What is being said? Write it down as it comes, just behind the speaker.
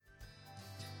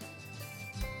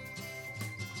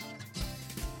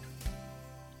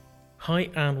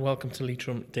Hi and welcome to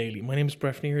Leitrim Daily. My name is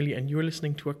Breffney Early and you're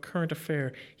listening to a current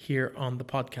affair here on the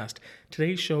podcast.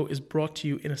 Today's show is brought to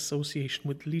you in association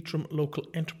with Leitrim Local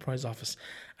Enterprise Office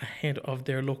ahead of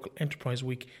their Local Enterprise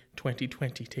Week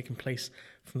 2020 taking place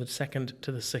from the 2nd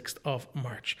to the 6th of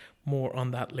March. More on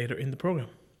that later in the programme.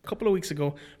 A couple of weeks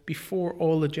ago, before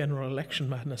all the general election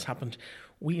madness happened,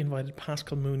 we invited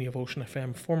Paschal Mooney of Ocean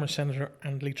FM, former Senator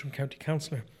and Leitrim County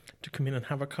Councillor, to come in and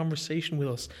have a conversation with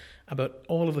us about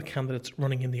all of the candidates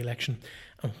running in the election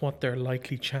and what their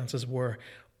likely chances were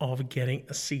of getting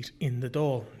a seat in the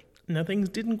Dáil. Now, things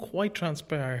didn't quite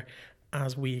transpire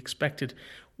as we expected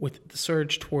with the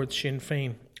surge towards Sinn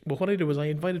Féin. But what I did was I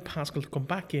invited Paschal to come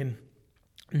back in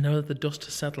now that the dust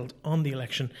has settled on the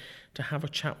election to have a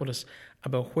chat with us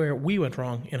about where we went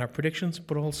wrong in our predictions,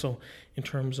 but also in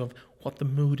terms of what the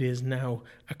mood is now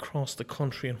across the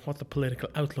country and what the political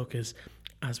outlook is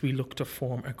as we look to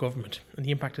form a government and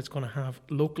the impact it's going to have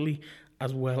locally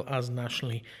as well as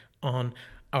nationally on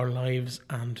our lives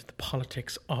and the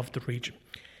politics of the region.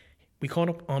 We caught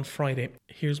up on Friday.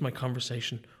 Here's my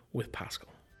conversation with Paschal.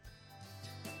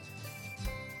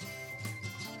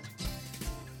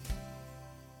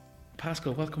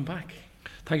 Paschal, welcome back.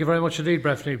 Thank you very much indeed,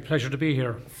 Breffney. Pleasure to be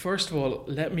here. First of all,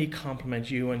 let me compliment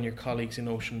you and your colleagues in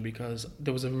Ocean, because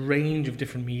there was a range of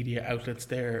different media outlets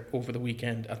there over the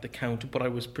weekend at the count, but I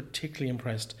was particularly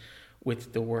impressed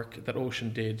with the work that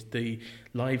Ocean did, the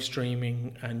live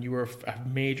streaming, and you were a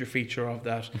major feature of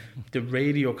that. The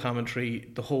radio commentary,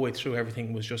 the whole way through,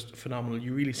 everything was just phenomenal.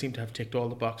 You really seem to have ticked all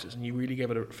the boxes and you really gave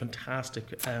it a fantastic...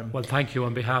 Well, thank you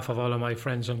on behalf of all of my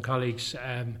friends and colleagues.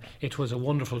 It was a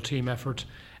wonderful team effort.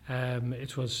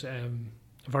 It was a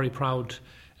very proud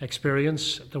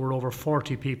experience. There were over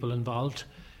 40 people involved,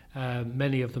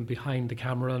 many of them behind the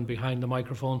camera and behind the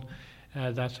microphone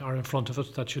that are in front of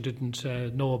it that you didn't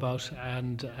know about,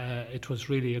 and it was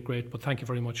really a great. But thank you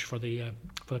very much for the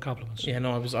compliments. Yeah,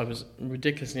 no, I was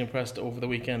ridiculously impressed over the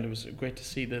weekend. It was great to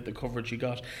see the coverage you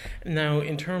got. Now,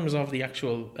 in terms of the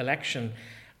actual election,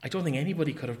 I don't think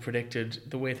anybody could have predicted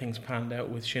the way things panned out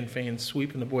with Sinn Féin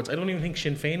sweeping the boards. I don't even think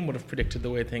Sinn Féin would have predicted the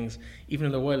way things, even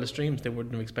in their wildest dreams, they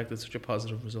wouldn't have expected such a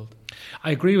positive result. I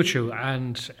agree with you,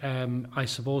 and I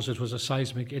suppose it is a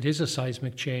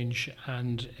seismic change,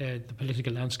 and the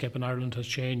political landscape in Ireland has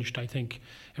changed, I think,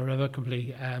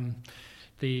 irrevocably.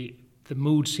 The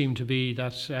mood seemed to be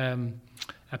that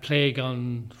a plague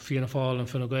on Fianna Fáil and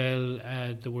Fine Gael,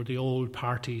 there were the old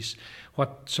parties.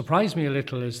 What surprised me a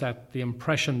little is that the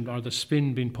impression or the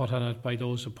spin being put on it by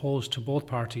those opposed to both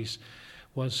parties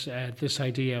was this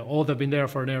idea, they've been there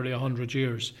for nearly 100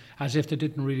 years, as if they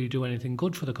didn't really do anything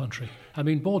good for the country. I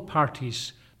mean, both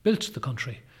parties built the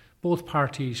country. Both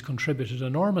parties contributed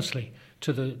enormously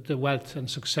to the wealth and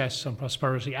success and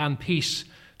prosperity and peace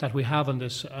that we have on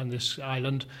this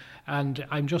island. And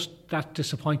that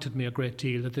disappointed me a great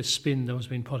deal, that this spin that was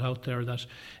being put out there that,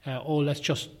 let's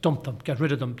just dump them, get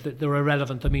rid of them, they're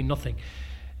irrelevant, they mean nothing.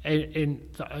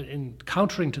 In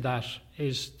countering to that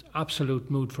is absolute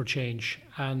mood for change,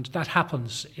 and that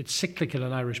happens. It's cyclical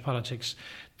in Irish politics.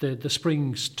 The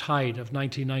spring's tide of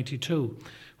 1992,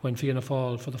 when Fianna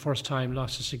Fáil for the first time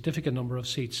lost a significant number of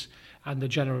seats, and the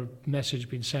general message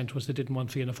being sent was they didn't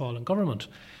want Fianna Fáil in government.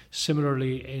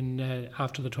 Similarly,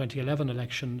 after the 2011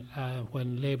 election,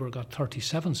 when Labour got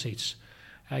 37 seats,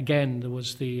 again there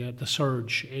was the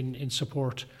surge in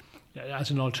support as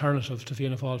an alternative to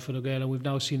Fianna Fáil, Fine Gael, and we've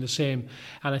now seen the same.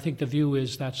 And I think the view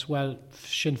is that, well,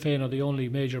 Sinn Féin are the only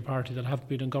major party that haven't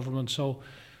been in government, so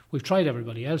we've tried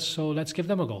everybody else, so let's give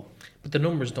them a go. But the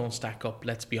numbers don't stack up,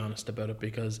 let's be honest about it,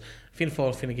 because Fianna Fáil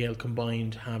and Fine Gael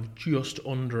combined have just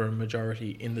under a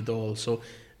majority in the Dáil. So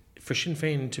for Sinn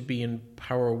Féin to be in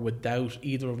power without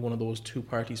either of one of those two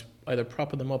parties either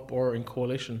propping them up or in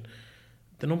coalition,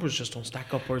 the numbers just don't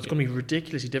stack up, or it's going to be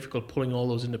ridiculously difficult pulling all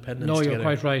those independents together. No, you're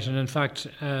quite right. And in fact,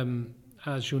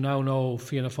 as you now know,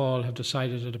 Fianna Fáil have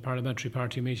decided at a parliamentary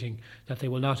party meeting that they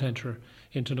will not enter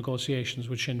into negotiations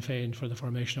with Sinn Féin for the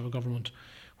formation of a government,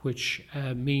 which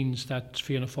means that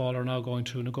Fianna Fáil are now going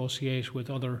to negotiate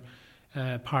with other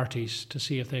parties to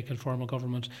see if they can form a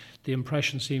government. The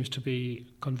impression seems to be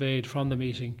conveyed from the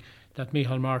meeting that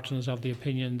Micheál Martin is of the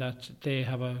opinion that they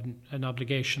have an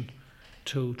obligation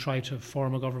to try to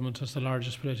form a government as the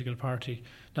largest political party,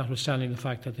 notwithstanding the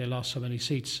fact that they lost so many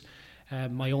seats.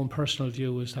 My own personal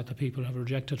view is that the people have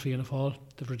rejected Fianna Fáil,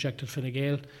 they've rejected Fine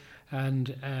Gael,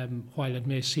 and while it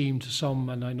may seem to some,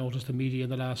 and I noticed the media in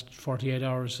the last 48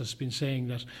 hours has been saying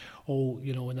that,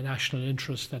 in the national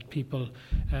interest that people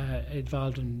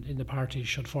involved in the party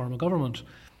should form a government.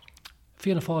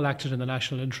 Fianna Fáil acted in the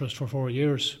national interest for 4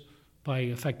 years. by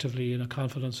effectively, in a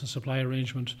confidence and supply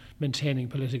arrangement, maintaining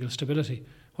political stability.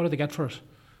 What do they get for it?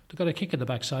 They got a kick in the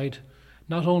backside.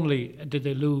 Not only did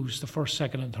they lose the first,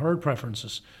 second and third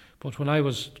preferences, but when I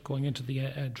was going into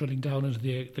the drilling down into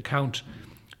the count,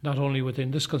 not only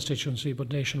within this constituency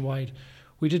but nationwide,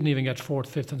 we didn't even get fourth,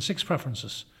 fifth and sixth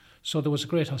preferences. So there was a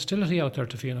great hostility out there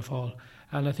to Fianna Fáil.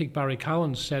 And I think Barry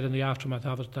Cowan said in the aftermath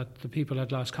of it that the people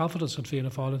had lost confidence in Fianna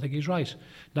Fáil. I think he's right.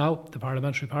 Now, the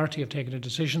Parliamentary Party have taken a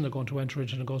decision. They're going to enter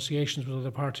into negotiations with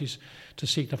other parties to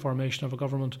seek the formation of a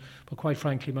government. But quite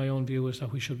frankly, my own view is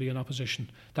that we should be in opposition.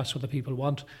 That's what the people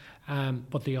want.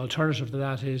 But the alternative to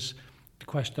that is the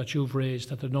question that you've raised,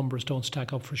 that the numbers don't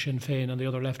stack up for Sinn Féin and the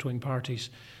other left-wing parties.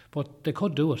 But they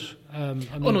could do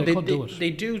it.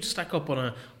 They do stack up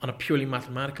on a purely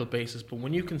mathematical basis. But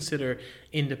when you consider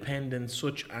independents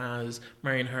such as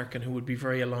Marian Harkin, who would be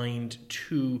very aligned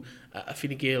to a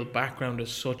Fine Gael background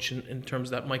as such, in terms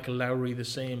of that, Michael Lowry the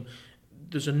same,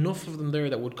 there's enough of them there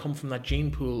that would come from that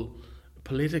gene pool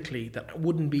politically that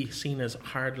wouldn't be seen as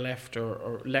hard left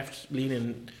or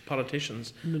left-leaning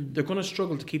politicians. They're going to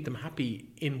struggle to keep them happy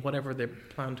in whatever they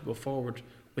plan to go forward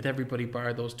with, everybody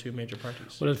bar those two major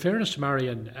parties. Well, in fairness to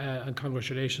Marian, and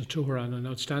congratulations to her on an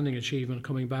outstanding achievement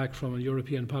coming back from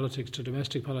European politics to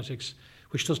domestic politics,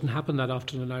 which doesn't happen that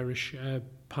often in Irish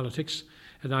politics,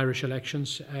 in Irish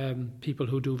elections. People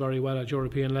who do very well at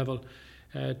European level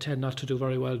tend not to do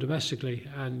very well domestically.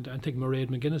 And I think Mairead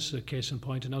McGuinness is a case in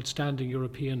point, an outstanding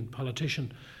European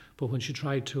politician. But when she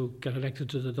tried to get elected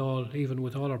to the Dáil, even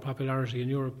with all her popularity in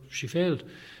Europe, she failed.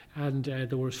 And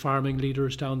there was farming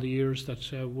leaders down the years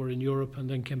that were in Europe and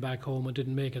then came back home and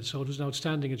didn't make it. So it was an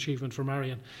outstanding achievement for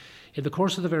Marian. In the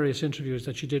course of the various interviews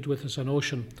that she did with us on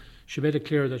Ocean, she made it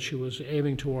clear that she was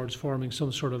aiming towards forming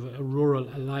some sort of a rural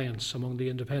alliance among the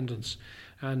independents.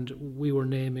 And we were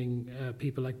naming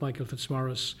people like Michael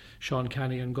Fitzmaurice, Sean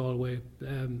Canny in Galway,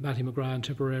 Matty McGrath in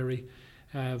Tipperary,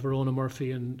 Verona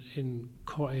Murphy in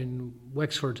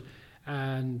Wexford,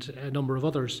 and a number of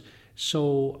others.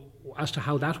 So as to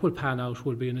how that will pan out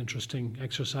will be an interesting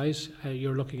exercise.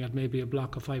 You're looking at maybe a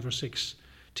block of 5 or 6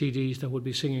 TDs that would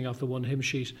be singing off the one hymn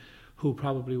sheet, who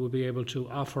probably will be able to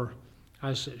offer,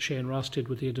 as Shane Ross did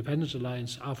with the Independent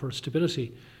Alliance, offer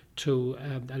stability to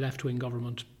a left-wing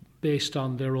government based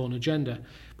on their own agenda.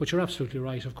 But you're absolutely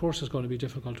right. Of course it's going to be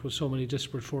difficult with so many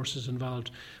disparate forces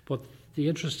involved. But the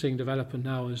interesting development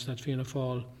now is that Fianna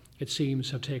Fáil, it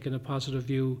seems, have taken a positive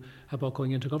view about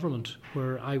going into government,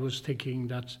 where I was thinking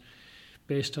that,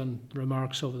 based on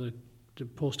remarks over the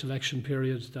post-election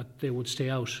period, that they would stay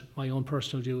out. My own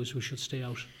personal view is we should stay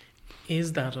out.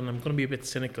 Is that, and I'm going to be a bit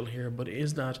cynical here, but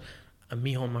is that a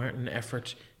Micheál Martin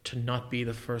effort to not be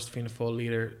the first Fianna Fáil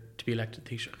leader to be elected,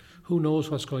 Taoiseach? Who knows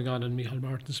what's going on in Micheál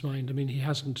Martin's mind? I mean, he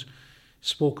hasn't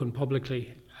spoken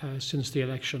publicly since the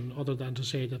election, other than to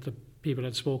say that the people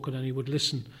had spoken and he would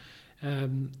listen.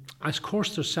 Of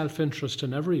course, there's self-interest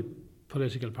in every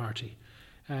political party.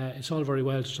 It's all very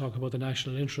well to talk about the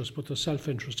national interest, but there's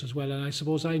self-interest as well. And I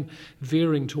suppose I'm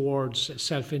veering towards a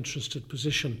self-interested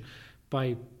position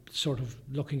by sort of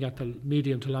looking at the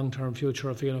medium to long-term future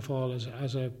of Fianna Fáil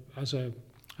as a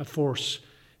force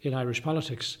in Irish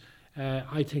politics.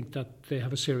 I think that they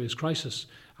have a serious crisis.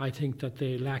 I think that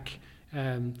they lack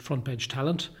front-bench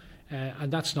talent,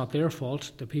 and that's not their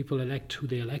fault. The people elect who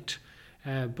they elect.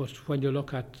 But when you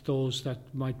look at those that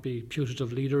might be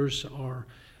putative leaders or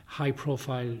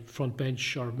high-profile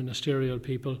front-bench or ministerial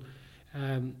people,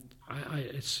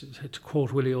 it's to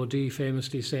quote Willie O'D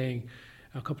famously saying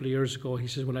a couple of years ago, he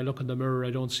says, "When I look in the mirror, I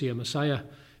don't see a messiah.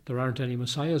 There aren't any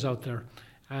messiahs out there."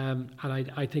 And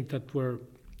I think that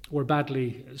we're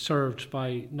badly served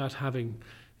by not having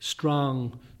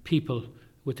strong people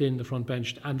within the front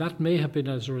bench, and that may have been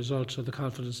as a result of the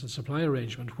confidence and supply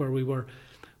arrangement, where we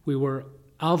were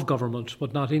of government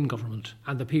but not in government,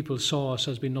 and the people saw us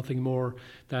as being nothing more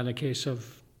than a case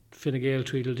of Fine Gael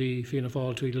Tweedledee, Fianna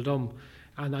Fáil Tweedledum,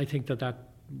 and I think that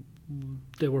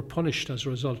they were punished as a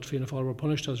result. Fianna Fáil were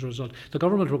punished as a result. The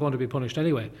government were going to be punished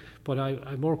anyway, but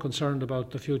I'm more concerned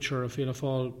about the future of Fianna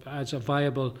Fáil as a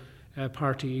viable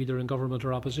party, either in government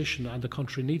or opposition, and the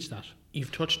country needs that.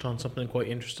 You've touched on something quite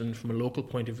interesting from a local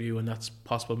point of view, and that's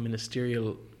possible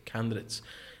ministerial candidates.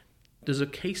 There's a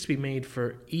case to be made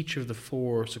for each of the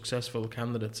 4 successful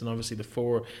candidates, and obviously the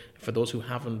 4, for those who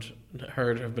haven't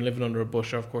heard, have been living under a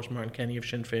bush. Of course, Martin Kenny of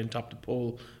Sinn Féin topped the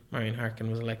poll. Marian Harkin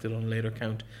was elected on a later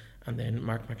count, and then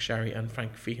Mark McSharry and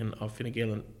Frank Feehan of Fine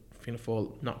Gael and Fianna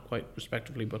Fáil, not quite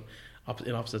respectively, but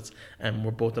in opposites,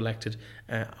 were both elected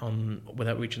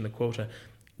without reaching the quota.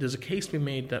 There's a case to be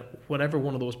made that whatever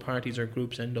one of those parties or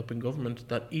groups end up in government,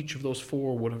 that each of those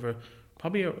 4 would have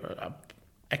probably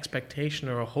a expectation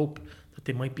or a hope that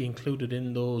they might be included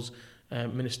in those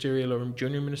ministerial or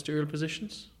junior ministerial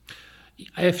positions?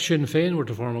 If Sinn Féin were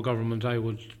to form a government, I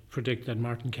would predict that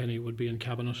Martin Kenny would be in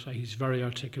cabinet. He's very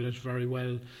articulate, very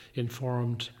well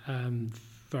informed,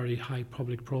 very high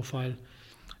public profile.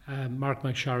 Mark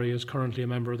McSharry is currently a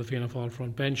member of the Fianna Fáil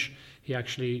front bench. He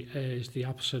actually is the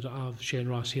opposite of Shane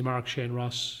Ross. He marks Shane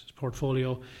Ross'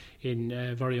 portfolio in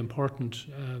a very important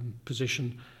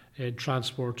position in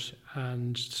transport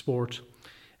and sport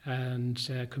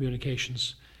and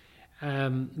communications.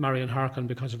 Marion Harkin,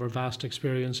 because of her vast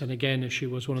experience, and again, she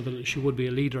would be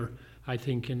a leader, I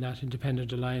think, in that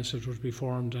independent alliance that would be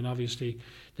formed, and obviously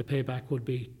the payback would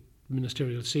be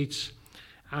ministerial seats.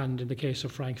 And in the case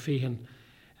of Frank Feehan,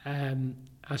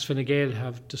 as Fine Gael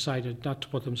have decided not to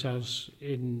put themselves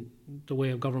in the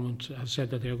way of government, have said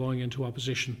that they're going into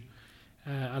opposition,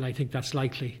 and I think that's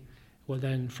likely. Well,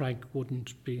 then Frank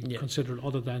wouldn't be considered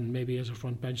other than maybe as a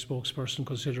front bench spokesperson,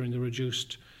 considering the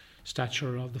reduced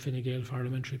stature of the Fine Gael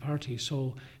parliamentary party.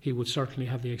 So he would certainly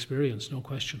have the experience, no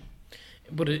question.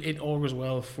 But it augurs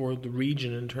well for the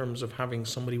region in terms of having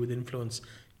somebody with influence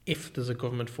if there's a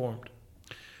government formed.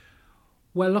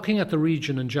 Well, looking at the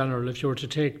region in general, if you were to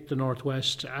take the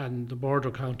Northwest and the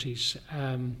border counties,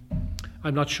 I'm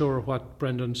not sure what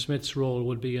Brendan Smith's role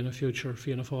would be in a future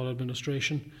Fianna Fáil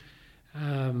administration.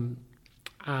 And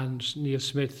Neil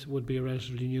Smith would be a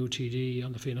relatively new TD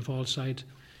on the Fianna Fáil side.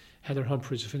 Heather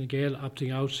Humphreys of Fine Gael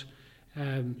opting out.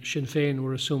 Sinn Féin,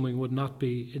 we're assuming, would not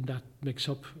be in that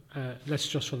mix-up. Let's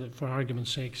just, for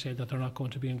argument's sake, say that they're not going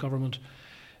to be in government.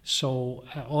 So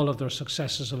all of their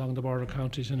successes along the border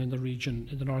counties and in the region,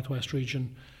 in the Northwest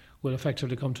region, will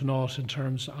effectively come to naught in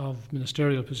terms of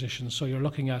ministerial positions. So you're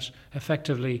looking at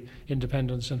effectively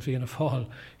independence and Fianna Fáil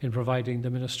in providing the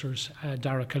ministers.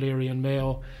 Dara Calleary and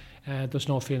Mayo. There's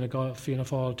no Fianna Fáil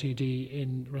TD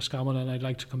in Roscommon, and I'd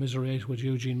like to commiserate with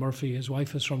Eugene Murphy. His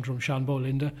wife is from Drumshanbo,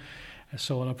 Linda.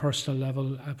 So on a personal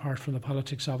level, apart from the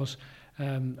politics of it,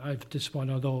 I've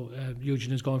disappointed, although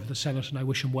Eugene is going for the Senate, and I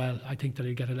wish him well. I think that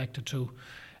he'll get elected too,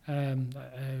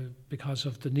 because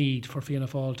of the need for Fianna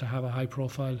Fáil to have a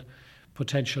high-profile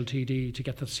potential TD to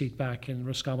get that seat back in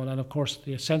Roscommon. And of course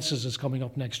the census is coming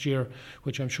up next year,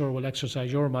 which I'm sure will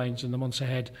exercise your minds in the months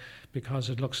ahead, because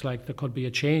it looks like there could be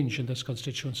a change in this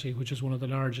constituency, which is one of the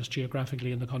largest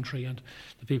geographically in the country, and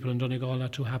the people in Donegal are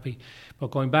not too happy.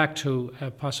 But going back to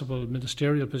possible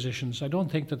ministerial positions, I don't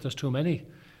think that there's too many.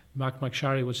 Mark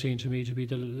McSharry would seem to me to be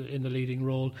in the leading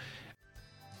role.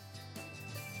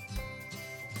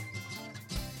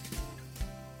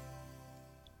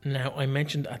 Now, I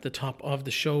mentioned at the top of the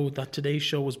show that today's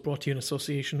show was brought to you in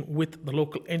association with the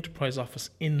local enterprise office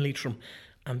in Leitrim,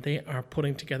 and they are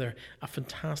putting together a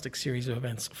fantastic series of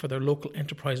events for their local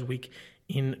enterprise week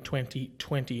in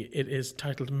 2020. It is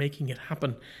titled Making It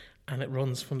Happen, and it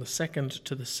runs from the 2nd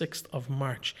to the 6th of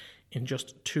March in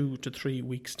just 2 to 3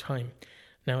 weeks' time.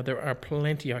 Now, there are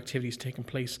plenty of activities taking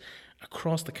place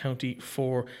across the county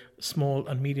for small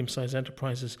and medium-sized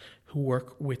enterprises who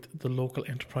work with the local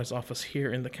enterprise office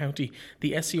here in the county.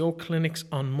 The SEO clinics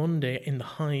on Monday in the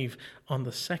Hive on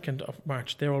the 2nd of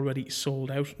March, they're already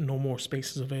sold out, no more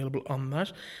spaces available on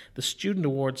that. The student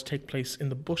awards take place in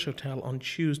the Bush Hotel on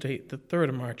Tuesday the 3rd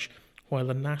of March, while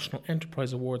the National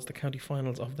Enterprise Awards, the county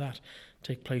finals of that,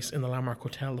 take place in the Landmark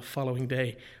Hotel the following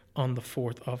day on the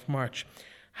 4th of March.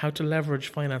 How to leverage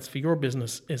finance for your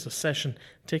business is a session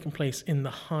taking place in the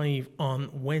Hive on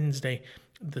Thursday,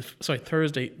 the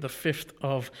 5th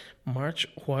of March,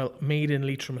 while Made in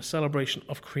Leitrim, a celebration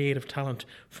of creative talent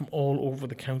from all over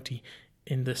the county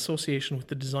in the association with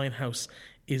the Design House,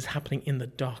 is happening in the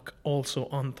Dock also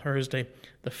on Thursday,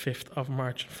 the 5th of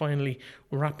March. Finally,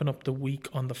 wrapping up the week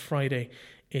on the Friday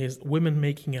is Women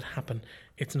Making It Happen.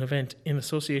 It's an event in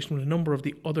association with a number of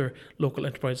the other local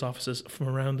enterprise offices from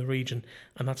around the region,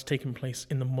 and that's taking place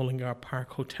in the Mullingar Park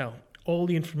Hotel. All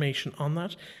the information on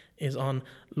that is on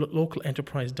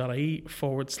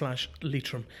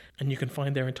localenterprise.ie/Leitrim, and you can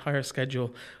find their entire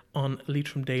schedule on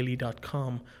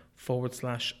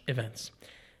leitrimdaily.com/events.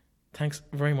 Thanks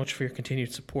very much for your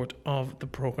continued support of the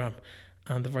programme,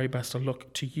 and the very best of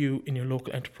luck to you in your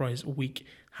local enterprise week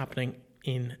happening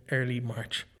in early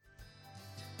March.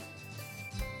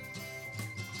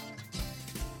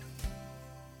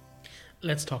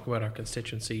 Let's talk about our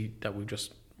constituency that we've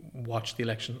just watched the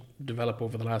election develop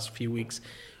over the last few weeks.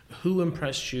 Who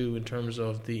impressed you in terms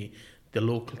of the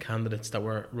local candidates that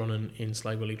were running in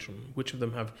Sligo Leitrim? Which of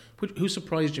them who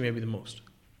surprised you maybe the most?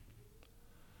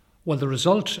 Well, the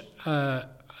result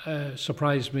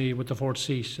surprised me with the 4th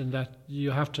seat, in that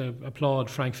you have to applaud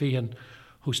Frank Feehan,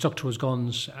 who stuck to his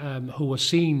guns, who was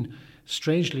seen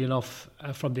strangely enough,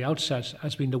 from the outset,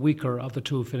 as being the weaker of the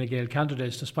two Fine Gael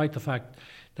candidates, despite the fact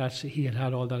that he had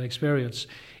had all that experience.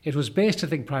 It was based, I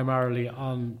think, primarily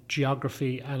on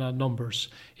geography and on numbers,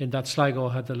 in that Sligo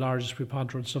had the largest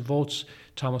preponderance of votes.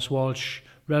 Thomas Walsh,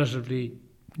 relatively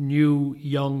new,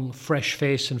 young, fresh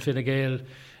face in Fine Gael,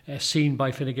 seen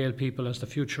by Fine Gael people as the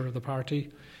future of the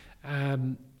party.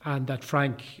 And that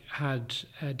Frank had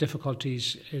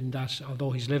difficulties in that, although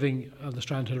he's living on the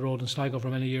Strandhill Road in Sligo for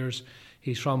many years,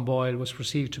 he's from Boyle, was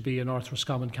perceived to be a North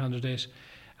Roscommon candidate,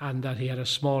 and that he had a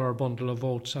smaller bundle of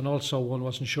votes. And also one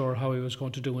wasn't sure how he was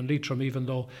going to do in Leitrim, even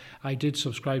though I did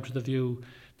subscribe to the view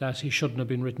that he shouldn't have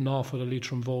been written off with a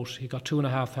Leitrim vote. He got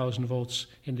 2,500 votes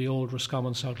in the old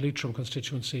Roscommon South Leitrim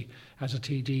constituency as a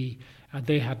TD, and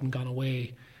they hadn't gone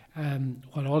away.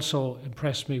 What also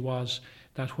impressed me was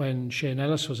that when Shane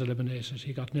Ellis was eliminated,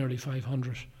 he got nearly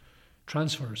 500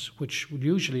 transfers, which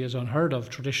usually is unheard of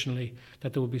traditionally,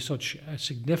 that there would be such a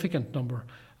significant number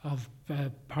of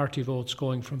party votes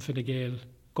going from Fine Gael,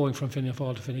 going from Fianna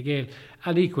Fáil to Fine Gael,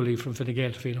 and equally from Fine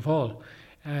Gael to Fianna Fáil.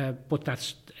 But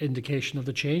that's indication of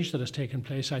the change that has taken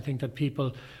place. I think that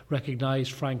people recognise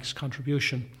Frank's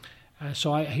contribution.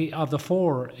 Of the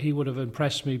four, he would have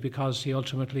impressed me because he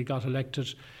ultimately got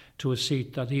elected to a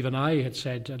seat that even I had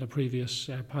said in a previous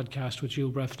podcast with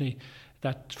you, Breffney,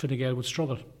 that Fine Gael would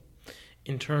struggle.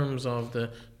 In terms of the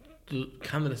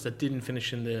candidates that didn't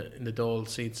finish in the Dáil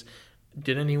seats,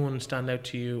 did anyone stand out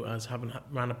to you as having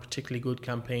ran a particularly good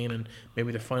campaign, and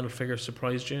maybe the final figure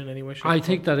surprised you in any way? I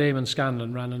think that Eamon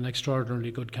Scanlon ran an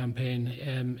extraordinarily good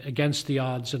campaign. Against the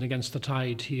odds and against the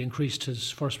tide, he increased his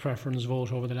first preference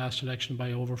vote over the last election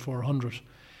by over 400.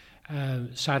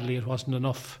 Sadly, it wasn't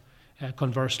enough.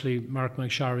 Conversely, Mark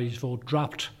McSharry's vote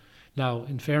dropped. Now,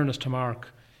 in fairness to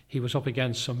Mark, he was up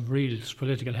against some real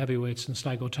political heavyweights in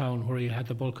Sligo town, where he had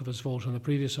the bulk of his vote on the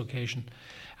previous occasion.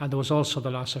 And there was also the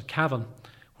loss of Cavan,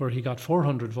 where he got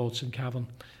 400 votes in Cavan.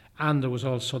 And there was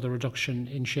also the reduction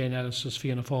in Shane Ellis's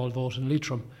Fianna Fáil vote in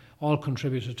Leitrim. All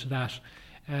contributed to that.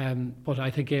 But I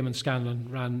think Eamon Scanlon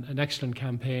ran an excellent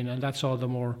campaign, and that's all the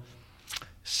more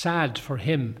sad for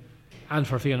him and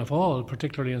for Fianna Fáil,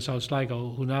 particularly in South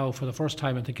Sligo, who now, for the first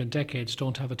time, I think in decades,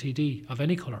 don't have a TD of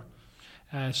any colour.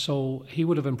 So he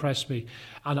would have impressed me.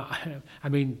 And I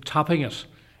mean, topping it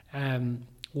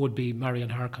would be Marion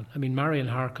Harkin. I mean, Marion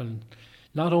Harkin,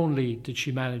 not only did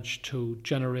she manage to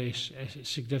generate a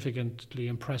significantly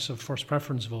impressive first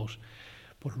preference vote,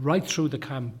 but right through the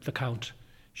count,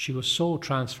 she was so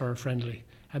transfer friendly.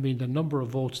 I mean, the number of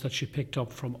votes that she picked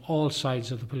up from all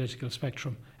sides of the political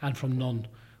spectrum and from none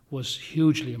was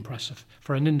hugely impressive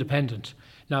for an independent.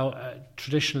 Now,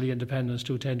 traditionally independents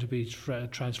do tend to be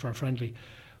transfer friendly,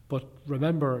 but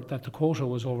remember that the quota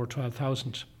was over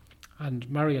 12,000, and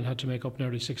Marion had to make up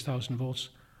nearly 6,000 votes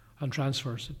on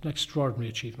transfers. An extraordinary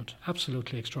achievement,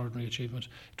 absolutely extraordinary achievement.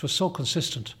 It was so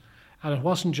consistent, and it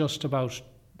wasn't just about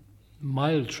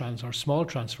mild or small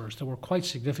transfers. They were quite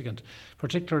significant,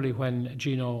 particularly when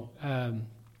Gino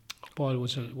Boyle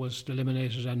was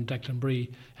eliminated and Declan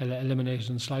Bree eliminated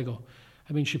in Sligo.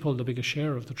 I mean, she pulled the biggest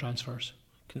share of the transfers.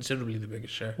 Considerably the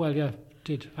biggest share. Well, yeah,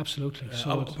 did, absolutely.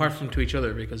 Apart from to each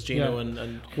other, because Gino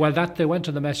and... Well, that they went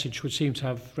on the message, which seemed to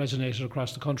have resonated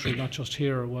across the country, not just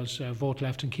here, was vote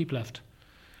left and keep left.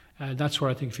 That's where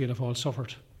I think Fianna Fáil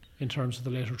suffered in terms of the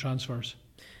later transfers.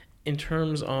 In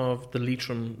terms of the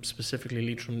Leitrim, specifically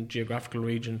Leitrim geographical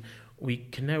region, we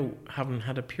can now, having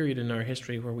had a period in our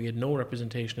history where we had no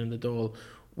representation in the Dáil,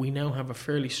 we now have a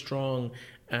fairly strong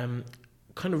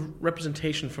kind of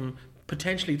representation from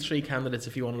potentially three candidates.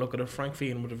 If you want to look at it, Frank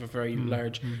Feehan would have a very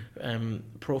large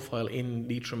profile in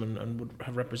Leitrim and would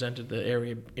have represented the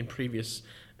area in previous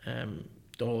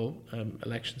Dáil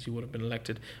elections. He would have been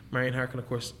elected. Marion Harkin, of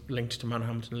course, linked to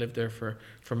Manorhamilton, lived there for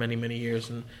many, many years,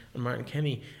 and Martin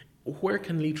Kenny. Where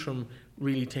can Leitrim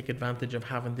really take advantage of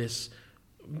having this?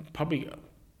 Probably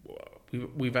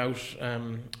we've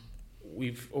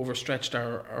overstretched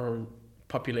our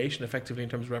population effectively in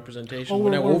terms of representation.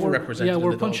 We're now overrepresented. Yeah,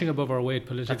 we're punching above our weight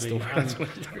politically,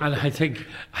 and I think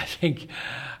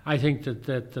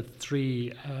that the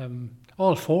three,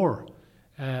 all four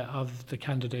of the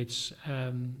candidates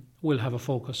will have a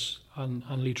focus on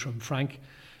Leitrim. Frank,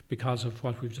 because of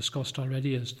what we've discussed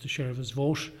already, as the share of his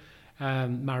vote.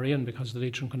 Marion, because of the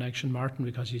Leitrim connection. Martin,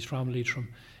 because he's from Leitrim.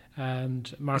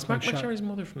 And Mark McSharry's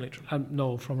mother from Leitrim?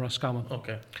 No, from Roscommon.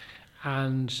 Okay.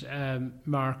 And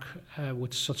Mark,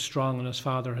 with such strong, and his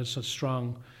father has such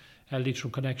strong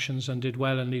Leitrim connections and did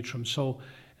well in Leitrim. So,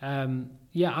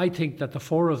 I think that the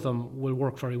four of them will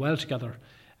work very well together,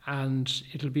 and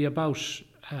it'll be about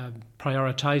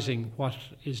prioritising what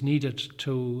is needed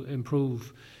to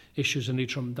improve issues in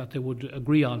Leitrim that they would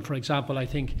agree on. For example, I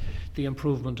think the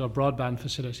improvement of broadband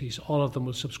facilities, all of them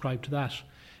will subscribe to that.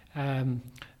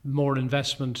 More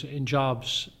investment in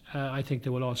jobs, I think they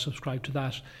will all subscribe to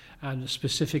that. And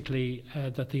specifically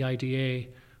that the IDA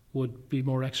would be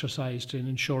more exercised in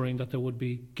ensuring that there would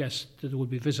be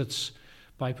visits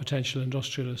by potential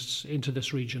industrialists into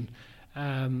this region.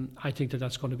 I think that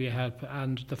that's going to be a help.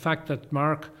 And the fact that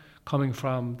Mark, coming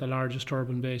from the largest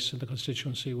urban base in the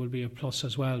constituency, will be a plus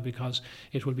as well, because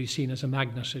it will be seen as a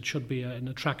magnet. It should be an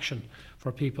attraction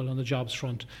for people on the jobs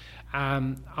front.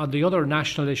 On the other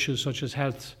national issues such as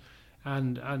health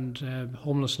and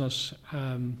homelessness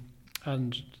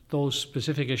and those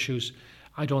specific issues,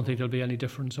 I don't think there'll be any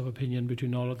difference of opinion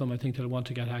between all of them. I think they'll want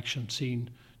to get action seen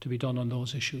to be done on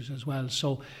those issues as well.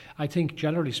 So I think,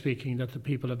 generally speaking, that the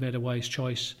people have made a wise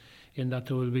choice in that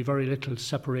there will be very little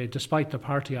separate, despite the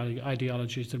party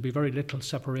ideologies, there'll be very little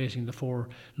separating the 4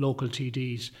 local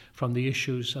TDs from the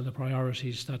issues and the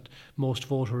priorities that most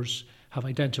voters have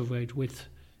identified with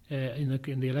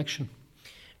in the election.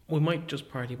 We might just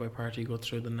party by party go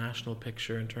through the national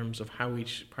picture in terms of how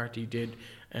each party did.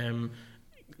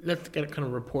 Let's get a kind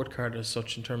of report card as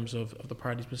such in terms of the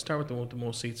parties. We'll start with the one with the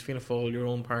most seats, Fianna Fáil, your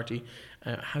own party.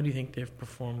 How do you think they've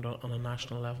performed on a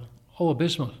national level? Oh,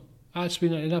 abysmal. It's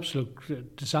been an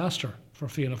absolute disaster for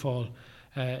Fianna Fáil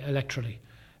electorally.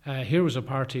 Here was a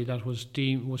party that was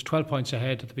 12 points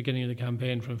ahead at the beginning of the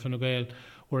campaign from Fine Gael,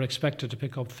 were expected to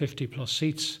pick up 50 plus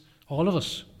seats. All of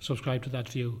us subscribed to that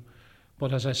view.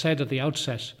 But as I said at the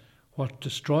outset, what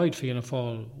destroyed Fianna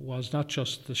Fáil was not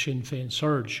just the Sinn Féin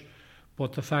surge,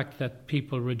 but the fact that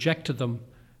people rejected them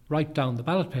right down the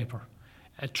ballot paper.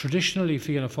 Traditionally,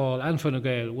 Fianna Fáil and Fine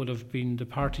Gael would have been the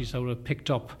parties that would have picked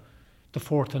up the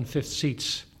 4th and 5th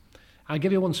seats. I'll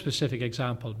give you one specific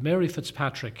example. Mary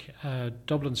Fitzpatrick,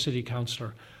 Dublin City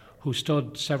Councillor, who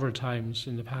stood several times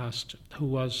in the past, who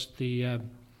was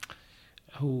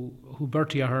who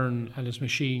Bertie Ahern and his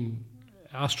machine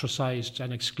ostracised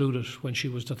and excluded when she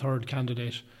was the 3rd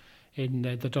candidate in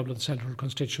the Dublin Central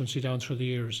constituency down through the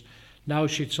years. Now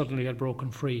she suddenly had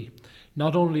broken free.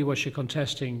 Not only was she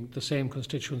contesting the same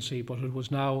constituency, but it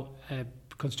was now a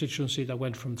constituency that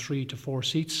went from 3 to 4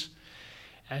 seats.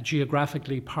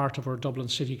 Geographically, part of her Dublin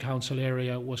City Council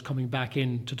area was coming back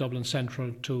into Dublin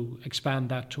Central to expand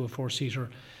that to a 4-seater.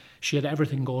 She had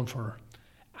everything going for her.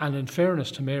 And in fairness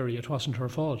to Mary, it wasn't her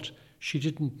fault. She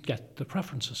didn't get the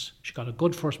preferences. She got a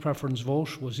good first preference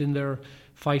vote, was in there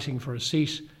fighting for a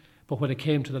seat. But when it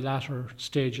came to the latter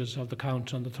stages of the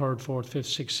count on the 3rd, 4th,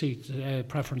 5th, 6th seat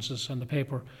preferences on the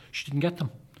paper, she didn't get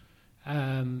them.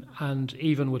 And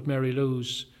even with Mary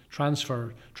Lou's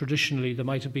transfer, traditionally there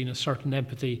might have been a certain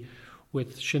empathy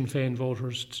with Sinn Féin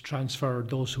voters to transfer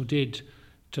those who did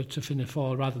to Fianna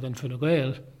Fáil rather than Fine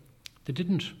Gael. They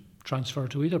didn't transfer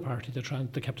to either party,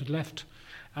 they kept it left.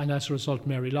 And as a result,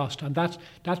 Mary lost. And that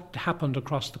happened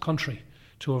across the country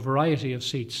to a variety of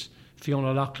seats.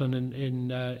 Fiona Loughlin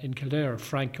in Kildare,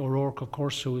 Frank O'Rourke, of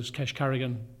course, who was Kesh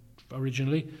Carrigan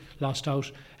originally, lost out.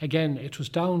 Again, it was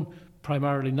down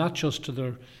primarily not just to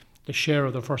the share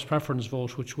of the first preference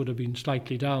vote, which would have been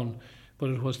slightly down, but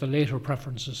it was the later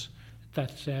preferences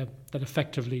that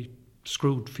effectively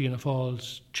screwed Fianna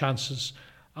Fáil's chances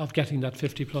of getting that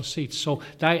 50 plus seats. So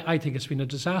I think it's been a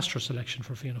disastrous election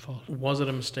for Fianna Fáil. Was it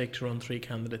a mistake to run 3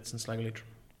 candidates in Sligo Leitrim?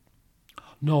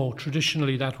 No,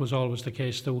 traditionally that was always the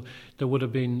case. There would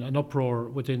have been an uproar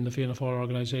within the Fianna Fáil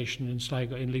organisation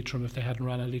in Leitrim if they hadn't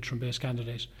run a Leitrim-based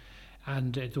candidate.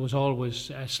 And there was always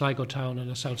a Sligo Town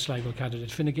and a South Sligo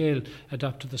candidate. Fine Gael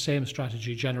adopted the same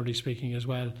strategy, generally speaking, as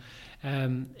well.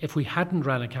 If we hadn't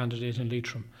ran a candidate in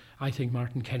Leitrim, I think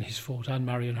Martin Kenny's vote and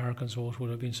Marion Harkin's vote would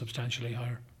have been substantially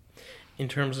higher. In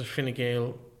terms of Fine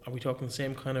Gael, are we talking the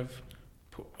same kind of...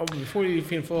 before you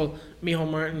Fianna Fáil, Micheál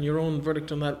Martin, your own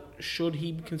verdict on that, should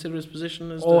he consider his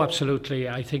position as... absolutely.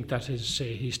 I think that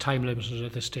he's time limited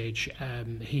at this stage.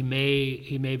 He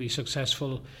may be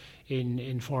successful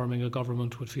in forming a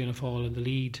government with Fianna Fáil in the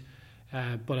lead,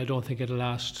 but I don't think it'll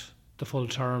last the full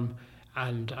term.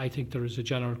 And I think there is a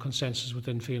general consensus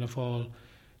within Fianna Fáil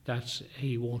that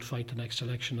he won't fight the next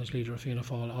election as leader of Fianna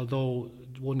Fáil. Although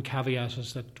one caveat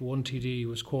is that one TD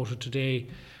was quoted today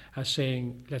as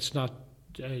saying, let's not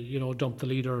dump the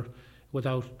leader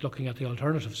without looking at the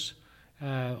alternatives.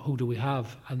 Who do we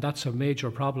have? And that's a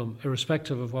major problem,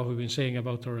 irrespective of what we've been saying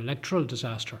about their electoral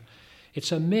disaster.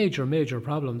 It's a major, major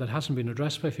problem that hasn't been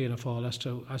addressed by Fianna Fáil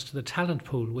as to the talent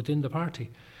pool within the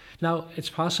party. Now, it's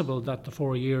possible that the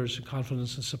 4 years of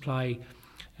confidence and supply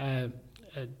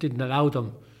didn't allow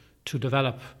them to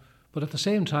develop But at the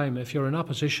same time, if you're in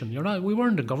opposition, you're not. We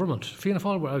weren't in government. Fianna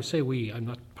Fáil, I say we, I'm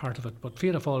not part of it, but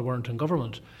Fianna Fáil weren't in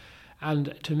government.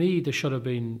 And to me, they should have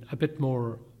been a bit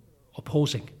more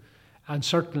opposing. And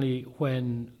certainly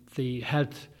when the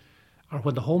health or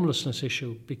when the homelessness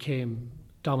issue became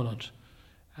dominant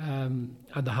and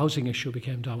the housing issue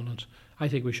became dominant, I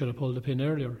think we should have pulled the pin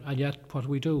earlier. And yet what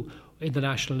we do in the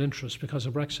national interest because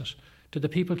of Brexit. Did the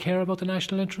people care about the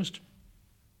national interest?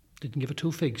 Didn't give it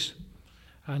two figs.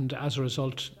 And as a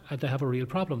result, they have a real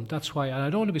problem. That's why, and I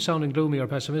don't want to be sounding gloomy or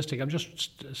pessimistic, I'm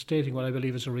just stating what I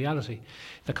believe is a reality.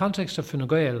 The context of Fine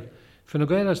Gael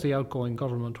as the outgoing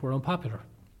government were unpopular.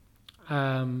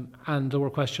 And there were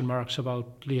question marks about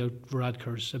Leo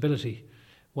Varadkar's ability.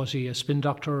 Was he a spin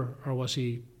doctor or was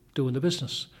he doing the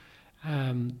business?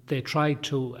 They tried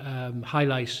to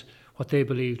highlight what they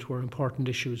believed were important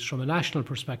issues from a national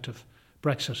perspective.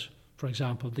 Brexit, for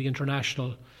example, the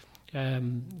international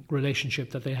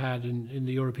relationship that they had in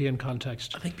the European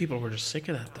context. I think people were just sick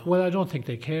of that, though. Well, I don't think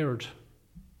they cared.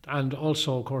 And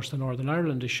also, of course, the Northern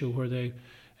Ireland issue where they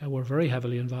were very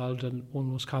heavily involved, and one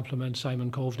must compliment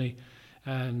Simon Coveney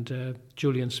and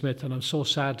Julian Smith. And I'm so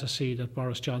sad to see that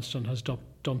Boris Johnson has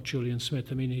dumped Julian Smith.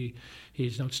 I mean,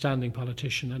 he's an outstanding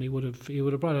politician, and he would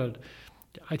have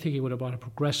brought a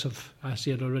progressive, as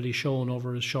he had already shown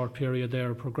over a short period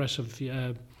there, progressive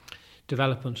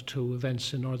development to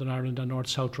events in Northern Ireland and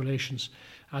North-South relations.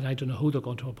 And I don't know who they're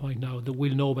going to appoint now. That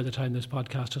we'll know by the time this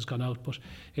podcast has gone out, but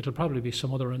it'll probably be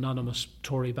some other anonymous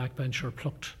Tory backbencher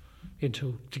plucked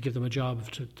into to give them a job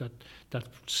that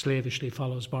slavishly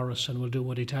follows Boris and will do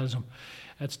what he tells them.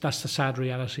 That's the sad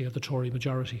reality of the Tory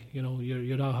majority. You know,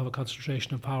 you now have a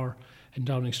concentration of power in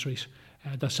Downing Street.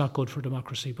 That's not good for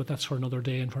democracy, but that's for another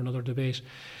day and for another debate.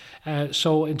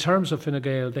 So in terms of Fine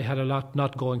Gael, they had a lot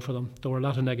not going for them. There were a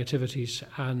lot of negativities,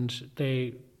 and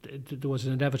there was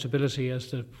an inevitability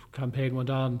as the campaign went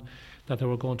on that they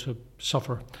were going to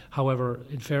suffer. However,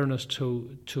 in fairness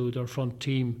to their front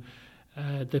team,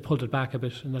 they pulled it back a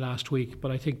bit in the last week, but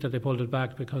I think that they pulled it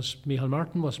back because Micheál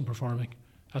Martin wasn't performing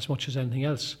as much as anything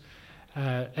else.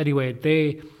 Anyway,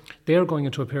 they're going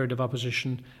into a period of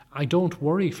opposition. I don't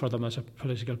worry for them as a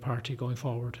political party going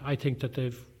forward. I think that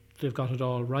they've got it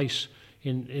all right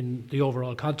in the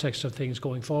overall context of things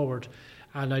going forward,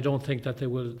 and I don't think that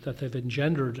they've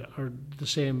engendered the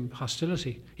same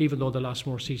hostility, even though they lost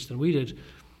more seats than we did.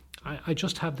 I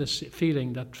just have this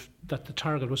feeling that the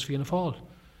target was Fianna Fáil.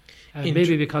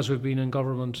 Maybe because we've been in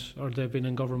government, or they've been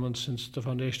in government since the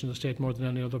foundation of the state more than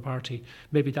any other party.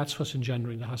 Maybe that's what's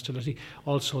engendering the hostility.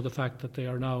 Also, the fact that they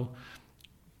are now,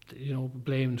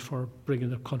 blamed for bringing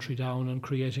the country down and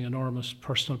creating enormous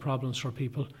personal problems for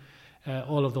people.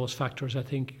 All of those factors, I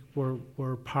think,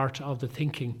 were part of the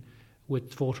thinking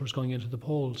with voters going into the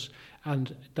polls,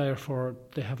 and therefore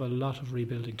they have a lot of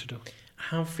rebuilding to do.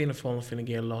 Have Fianna Fáil and Fine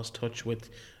Gael lost touch with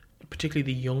particularly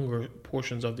the younger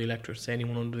portions of the electorate, say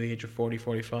anyone under the age of 40,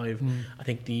 45. I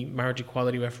think the marriage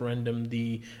equality referendum,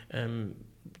 the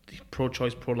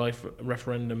pro-choice, pro-life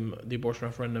referendum, the abortion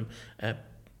referendum,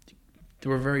 they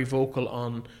were very vocal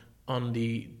on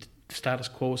the status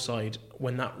quo side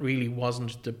when that really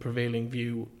wasn't the prevailing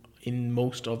view in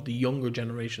most of the younger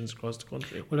generations across the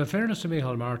country. Well, in fairness to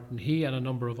Micheál Martin, he and a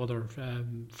number of other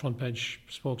front bench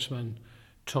spokesmen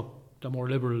took the more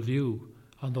liberal view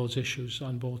on those issues,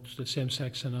 on both the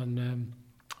same-sex and on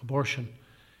abortion.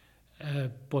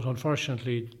 But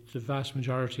unfortunately, the vast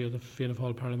majority of the Fianna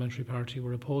Fáil Parliamentary Party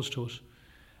were opposed to it.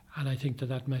 And I think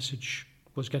that message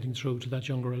was getting through to that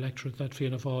younger electorate, that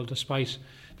Fianna Fáil, despite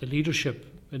the leadership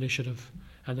initiative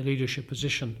and the leadership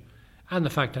position, and the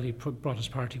fact that he brought his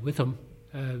party with him,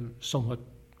 somewhat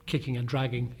kicking and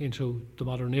dragging into the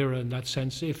modern era in that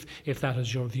sense, if that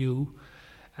is your view,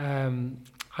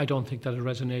 I don't think that it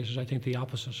resonated. I think the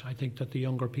opposite. I think that the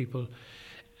younger people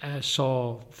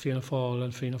saw Fianna Fáil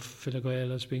and Fine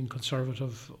Gael as being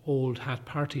conservative, old hat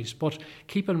parties. But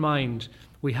keep in mind,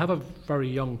 we have a very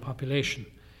young population,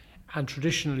 and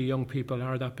traditionally young people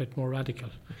are that bit more radical.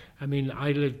 I mean,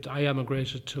 I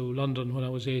emigrated to London when I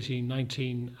was 18,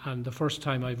 19, and the first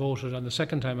time I voted and the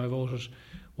second time I voted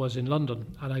was in London,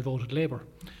 and I voted Labour.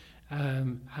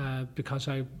 Because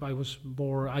I was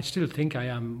more, I still think I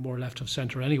am more left of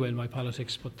centre anyway in my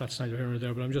politics, but that's neither here nor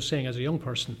there. But I'm just saying, as a young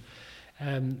person,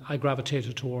 I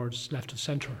gravitated towards left of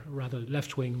centre, rather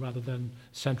left wing rather than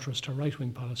centrist or right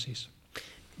wing policies.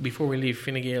 Before we leave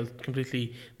Fine Gael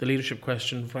completely, the leadership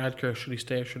question, Varadkar, should he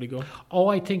stay or should he go? Oh,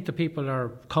 I think the people are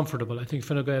comfortable. I think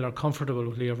Fine Gael are comfortable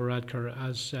with Leo Varadkar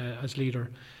as leader.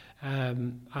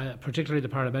 particularly the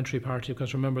Parliamentary Party,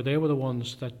 because remember, they were the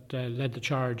ones that led the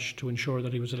charge to ensure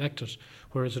that he was elected,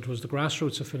 whereas it was the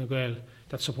grassroots of Fine Gael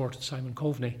that supported Simon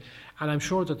Coveney. And I'm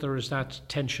sure that there is that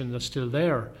tension that's still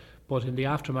there, but in the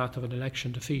aftermath of an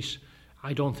election defeat,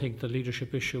 I don't think the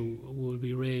leadership issue will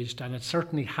be raised, and it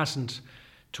certainly hasn't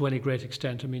to any great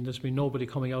extent. I mean, there's been nobody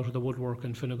coming out of the woodwork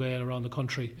in Fine Gael around the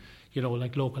country,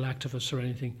 like local activists or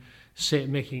anything,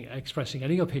 expressing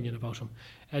any opinion about him.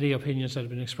 Any opinions that have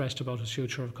been expressed about his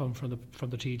future have come from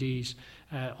the TDs,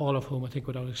 all of whom, I think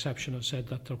without exception, have said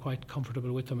that they're quite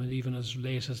comfortable with him, and even as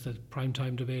late as the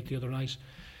primetime debate the other night,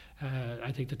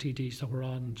 I think the TDs that were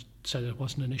on said it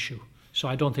wasn't an issue. So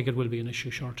I don't think it will be an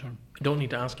issue short term. I don't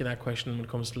need to ask you that question when it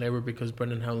comes to Labour, because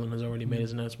Brendan Howlin has already made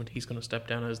his announcement. He's going to step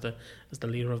down as the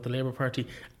leader of the Labour Party.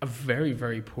 A very,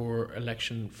 very poor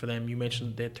election for them. You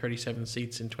mentioned they had 37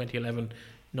 seats in 2011.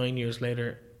 9 years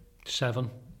later, 7,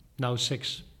 now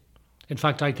 6. In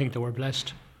fact, I think they were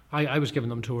blessed. I was giving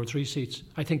them 2 or 3 seats.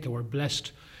 I think they were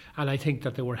blessed, and I think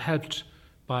that they were helped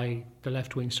by the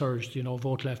left-wing surge,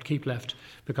 vote left, keep left,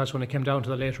 because when it came down to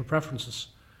the later preferences,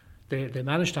 they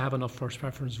managed to have enough first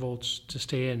preference votes to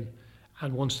stay in,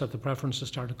 and once that the preferences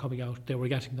started coming out, they were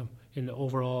getting them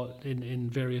in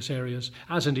various areas,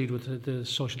 as indeed with the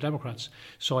Social Democrats.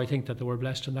 So I think that they were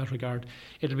blessed in that regard.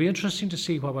 It'll be interesting to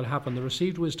see what will happen. The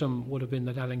received wisdom would have been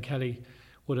that Alan Kelly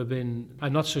would have been.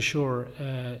 I'm not so sure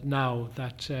now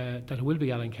that it will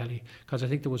be Alan Kelly, because I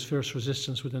think there was fierce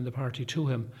resistance within the party to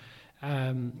him,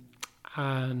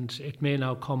 and it may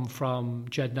now come from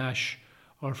Jed Nash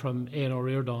or from Éanna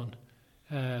O'Riordan,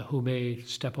 who may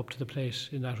step up to the plate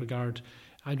in that regard.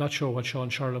 I'm not sure what Sean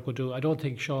Sherlock would do. I don't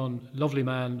think Sean, lovely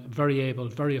man, very able,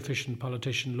 very efficient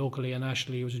politician locally and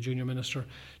nationally. He was a junior minister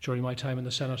during my time in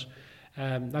the Senate.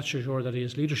 Not so sure that he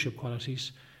has leadership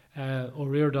qualities.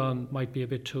 O'Riordan might be a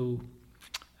bit too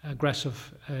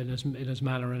aggressive in his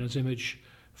manner and his image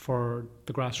for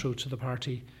the grassroots of the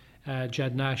party.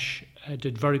 Jed Nash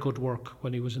did very good work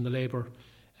when he was in the Labour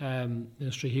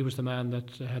ministry. He was the man that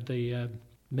had the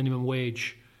minimum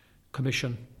wage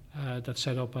commission that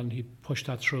set up, and he pushed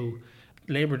that through.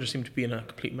 Labour just seemed to be in a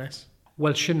complete mess.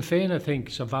 Well, Sinn Féin, I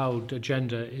think's avowed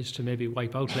agenda is to maybe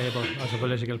wipe out Labour as a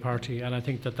political party, and I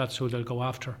think that that's who they'll go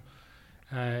after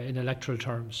in electoral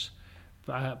terms.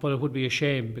 But it would be a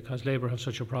shame, because Labour have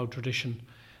such a proud tradition.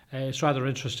 It's rather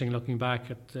interesting looking back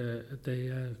at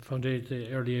the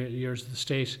early years of the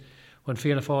state. When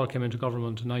Fianna Fáil came into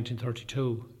government in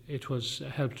 1932, it was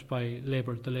helped by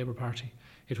Labour, the Labour Party.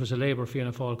 It was a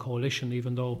Labour-Fianna Fáil coalition,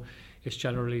 even though it's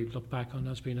generally looked back on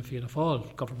as being a Fianna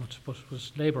Fáil government, but it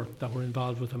was Labour that were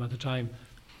involved with them at the time.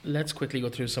 Let's quickly go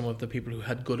through some of the people who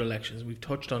had good elections. We've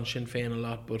touched on Sinn Féin a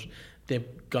lot, but they've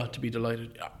got to be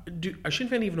delighted. Are Sinn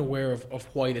Féin even aware of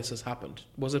why this has happened?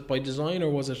 Was it by design, or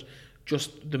was it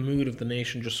just the mood of the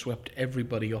nation just swept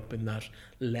everybody up in that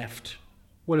left?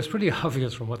 Well, it's pretty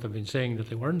obvious from what they've been saying that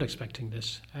they weren't expecting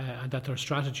this, and that their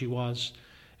strategy was,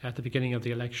 at the beginning of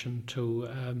the election, to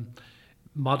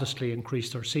modestly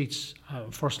increase their seats.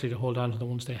 Firstly, to hold on to the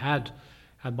ones they had,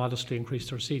 and modestly increase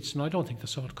their seats. And I don't think they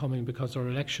saw it coming, because their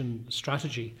election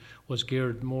strategy was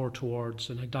geared more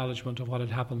towards an acknowledgement of what had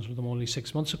happened with them only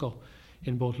 6 months ago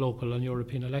in both local and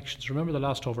European elections. Remember, they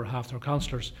lost over half their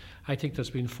councillors. I think there's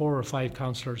been 4 or 5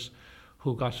 councillors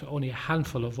who got only a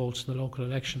handful of votes in the local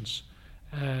elections,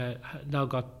 now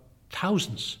got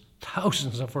thousands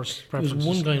of first preferences. There was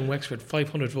one guy in Wexford,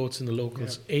 500 votes in the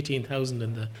locals, 18,000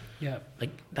 in the... Yeah.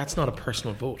 That's not a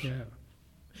personal vote. Yeah.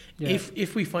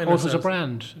 If we find ourselves... it was a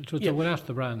brand. It went after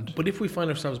the brand. But if we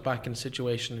find ourselves back in a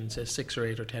situation in, say, 6 or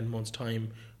 8 or 10 months' time,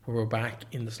 where we're back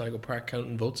in the Sligo Park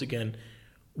counting votes again,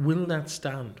 will that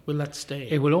stand? Will that stay?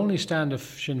 It will only stand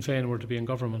if Sinn Féin were to be in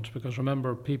government, because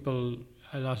remember, people,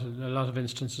 a lot of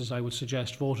instances, I would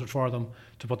suggest, voted for them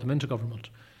to put them into government.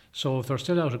 So if they're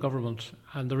still out of government,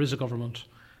 and there is a government,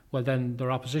 well, then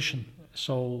they're opposition.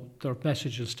 So their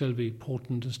message will still be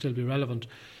potent and still be relevant,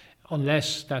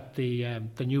 unless that the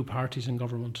new parties in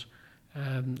government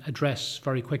address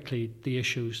very quickly the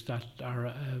issues that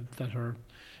are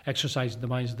exercising the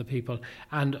minds of the people.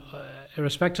 And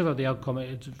irrespective of the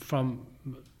outcome, from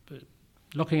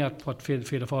looking at what Fianna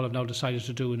Fáil have now decided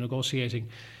to do in negotiating,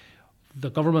 the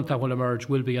government that will emerge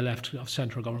will be a left of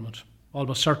central government.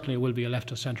 Almost certainly it will be a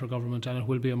left of central government, and it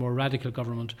will be a more radical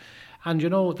government. And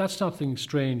that's nothing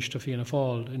strange to Fianna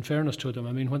Fáil, in fairness to them.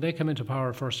 I mean, when they came into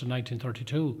power first in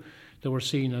 1932, they were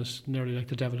seen as nearly like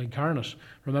the devil incarnate.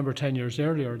 Remember, 10 years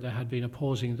earlier, they had been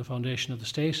opposing the foundation of the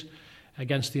state,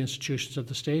 against the institutions of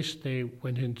the state. They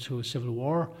went into a civil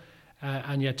war,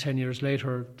 and yet 10 years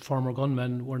later, former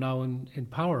gunmen were now in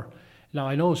power. Now,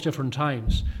 I know it's different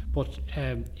times, but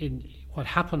what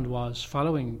happened was,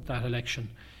 following that election,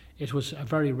 it was a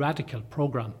very radical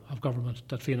programme of government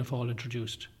that Fianna Fáil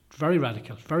introduced. Very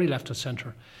radical, very left of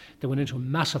centre. They went into a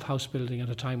massive house building at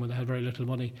a time when they had very little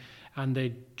money, and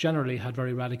they generally had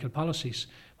very radical policies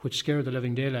which scared the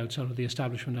living daylights out of the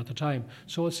establishment at the time.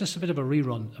 So it's just a bit of a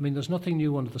rerun. I mean, there's nothing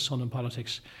new under the sun in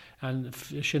politics, and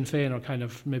Sinn Féin are kind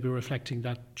of maybe reflecting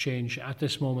that change at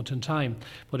this moment in time.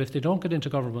 But if they don't get into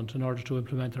government in order to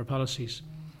implement their policies,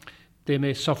 they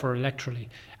may suffer electorally,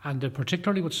 and they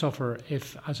particularly would suffer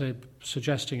if, as I'm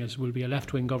suggesting, as will be a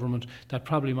left-wing government that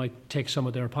probably might take some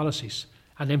of their policies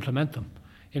and implement them,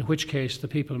 in which case the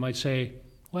people might say,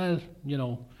 well, you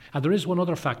know. And there is one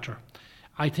other factor.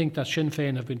 I think that Sinn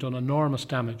Féin have been done enormous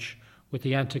damage with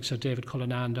the antics of David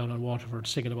Cullinane down in Waterford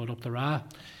singing about Up the Ra,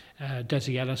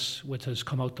 Desi Ellis with his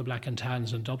Come Out the Black and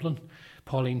Tans in Dublin,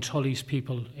 Pauline Tully's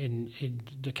people in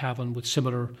the Cavan with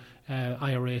similar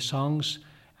IRA songs,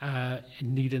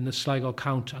 needing the Sligo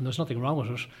count, and there's nothing wrong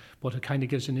with it, but it kind of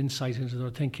gives an insight into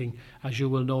their thinking, as you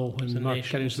will know when Mark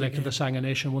Kelly was elected, the Sang a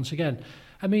Nation once again.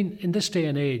 I mean, in this day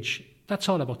and age, that's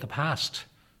all about the past,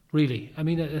 really. I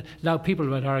mean, now people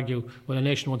might argue, well, a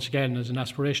nation once again is an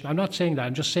aspiration. I'm not saying that.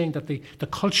 I'm just saying that the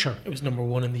culture. It was number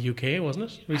one in the UK,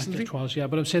 wasn't it, recently? It was, yeah.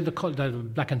 But I'm saying the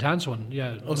Black and Tans one,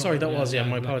 yeah. Oh, sorry, that was,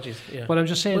 my apologies. Yeah. But I'm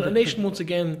just saying. Well, a nation once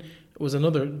again was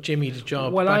another Jimmy's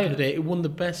job back in the day. It won the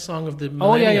best song of the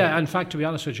millennium. Oh, yeah. In fact, to be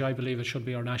honest with you, I believe it should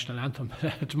be our national anthem.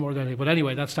 It's more than anything. But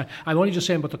anyway, that's time. I'm only just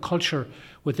saying about the culture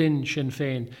within Sinn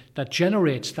Féin that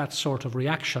generates that sort of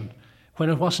reaction when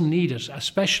it wasn't needed,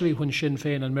 especially when Sinn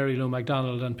Féin and Mary Lou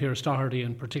MacDonald and Pearse Doherty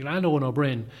in particular, and Owen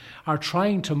O'Brien, are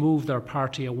trying to move their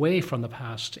party away from the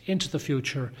past into the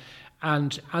future.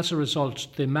 And as a result,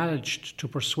 they managed to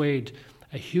persuade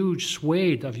a huge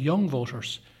swathe of young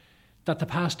voters that the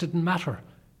past didn't matter.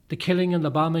 The killing and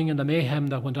the bombing and the mayhem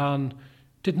that went on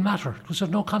didn't matter. It was of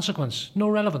no consequence, no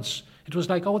relevance. It was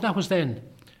like, oh, that was then.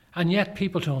 And yet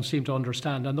people don't seem to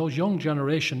understand, and those young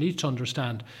generation needs to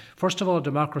understand. First of all,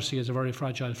 democracy is a very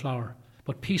fragile flower,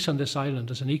 but peace on this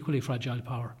island is an equally fragile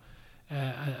flower.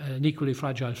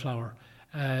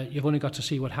 You've only got to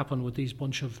see what happened with these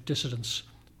bunch of dissidents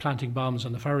planting bombs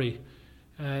on the ferry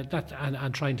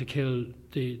and trying to kill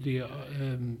the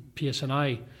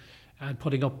PSNI and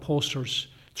putting up posters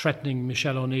threatening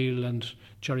Michelle O'Neill and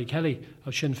Jerry Kelly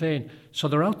of Sinn Féin. So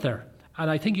they're out there.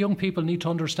 And I think young people need to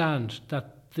understand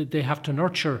that they have to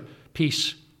nurture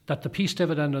peace, that the peace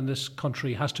dividend in this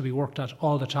country has to be worked at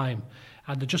all the time,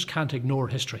 and they just can't ignore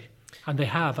history. And they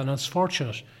have, and it's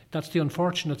fortunate. That's the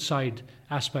unfortunate side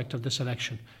aspect of this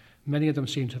election. Many of them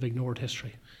seem to have ignored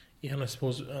history. Yeah, and I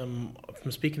suppose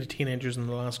from speaking to teenagers in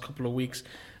the last couple of weeks,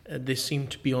 they seem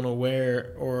to be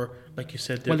unaware, or like you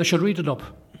said... Well, they should read it up.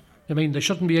 I mean, they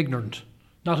shouldn't be ignorant.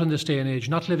 Not in this day and age,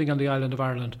 not living on the island of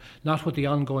Ireland, not with the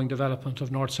ongoing development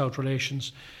of North-South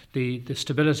relations, the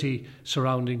stability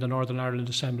surrounding the Northern Ireland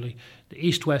Assembly, the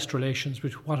East-West relations,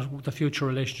 what the future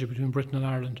relationship between Britain and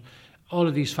Ireland. All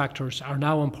of these factors are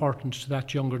now important to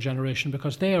that younger generation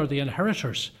because they are the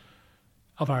inheritors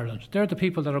of Ireland. They're the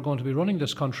people that are going to be running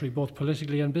this country, both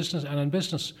politically and in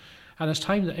business. And it's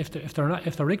time that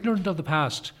if they're ignorant of the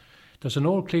past, there's an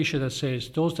old cliche that says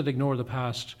those that ignore the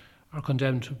past are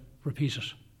condemned to repeat it.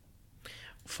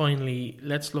 Finally,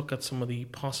 let's look at some of the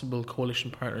possible coalition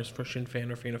partners for Sinn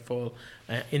Féin or Fianna Fáil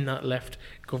in that left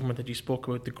government that you spoke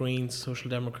about, the Greens, Social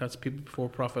Democrats, People Before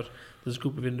Profit. There's a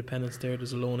group of independents there.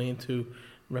 There's a Lone Aontú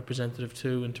representative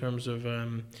too in terms of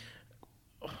the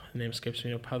name escapes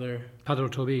me now, Peadar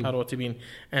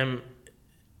Tóibín.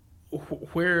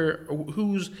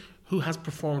 Who has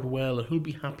performed well and who'll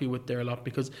be happy with their lot,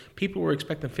 because people were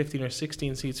expecting 15 or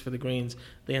 16 seats for the Greens.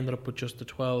 They ended up with just the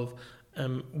 12.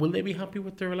 Will they be happy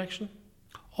with their election?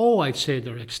 Oh, I'd say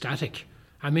they're ecstatic.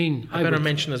 I mean, I better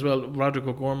mention as well, Roderick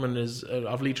O'Gorman is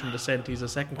of Leitrim descent. He's a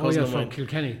second cousin of mine. From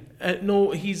Kilkenny.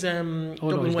 No, he's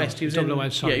Dublin West. He was Dublin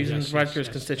West. He was in Radcliffe's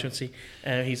constituency.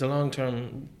 He's a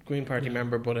long-term Green Party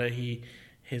member, but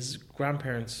his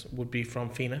grandparents would be from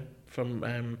Fianna,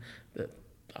 from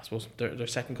I suppose they're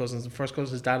second cousins and first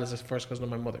cousins. His dad is a first cousin of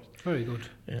my mother. Very good.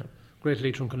 Yeah, great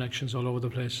Leitrim connections all over the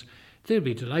place. They'll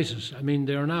be delighted. I mean,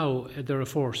 they're a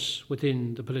force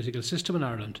within the political system in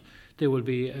Ireland. They will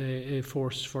be a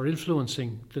force for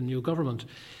influencing the new government.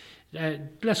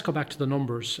 Let's go back to the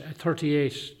numbers.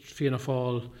 38 Fianna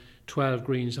Fáil, 12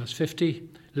 Greens, that's 50.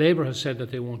 Labour has said that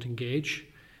they won't engage.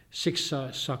 6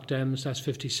 Soc Dems, that's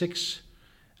 56.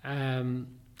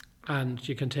 And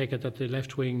you can take it that the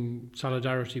left-wing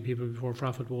Solidarity, People Before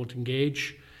Profit, won't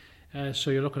engage.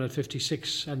 So you're looking at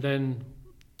 56, and then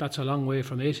that's a long way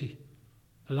from 80.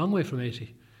 A long way from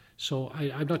 80. So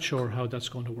I'm not sure how that's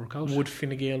going to work out. Would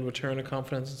Fine Gael return a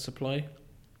confidence in supply?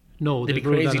 No, They'd they've be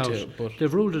ruled crazy that out. to, but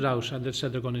They've ruled it out, and they've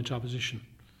said they're going into opposition.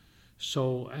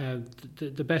 So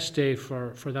the best day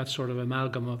for that sort of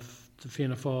amalgam of the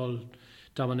Fianna Fáil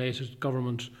dominated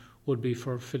government would be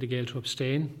for Fine Gael to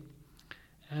abstain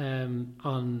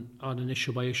on an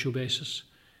issue by issue basis,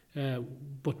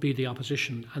 but be the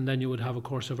opposition, and then you would have, of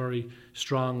course, a very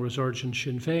strong resurgent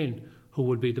Sinn Féin, who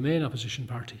would be the main opposition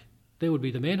party. They would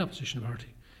be the main opposition party.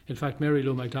 In fact, Mary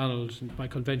Lou MacDonald, by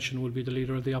convention, would be the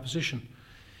leader of the opposition.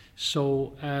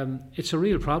 So it's a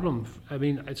real problem. I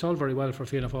mean, it's all very well for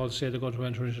Fianna Fáil to say they're going to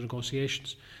enter into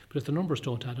negotiations, but if the numbers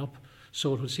don't add up,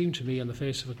 so it would seem to me on the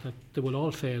face of it that they will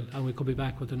all fail and we could be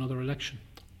back with another election.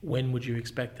 when would you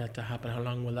expect that to happen? How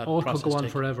long will that It process could go on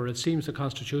take? forever. It seems that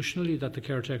constitutionally that the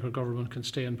caretaker government can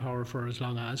stay in power for as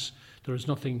long as. There is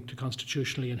nothing to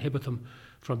constitutionally inhibit them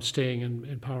from staying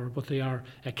in power, but they are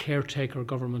a caretaker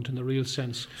government in the real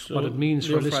sense. So what it means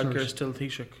for listeners, still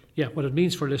Taoiseach. yeah, what it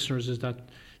means for listeners is that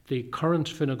the current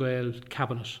Fine Gael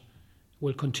cabinet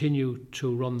will continue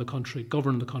to run the country,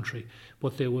 govern the country,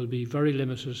 but they will be very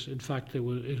limited. In fact, it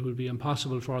will be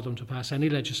impossible for them to pass any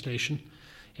legislation.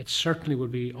 It certainly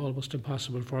would be almost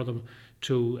impossible for them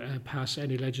to pass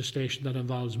any legislation that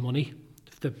involves money,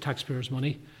 the taxpayers'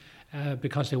 money,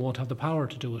 because they won't have the power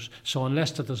to do it. So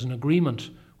unless that there's an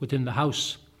agreement within the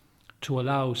House to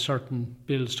allow certain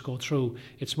bills to go through,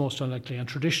 it's most unlikely. And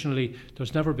traditionally,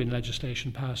 there's never been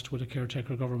legislation passed with a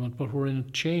caretaker government, but we're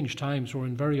in changed times, we're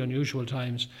in very unusual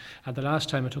times. And the last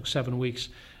time it took 7 weeks,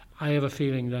 I have a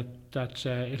feeling that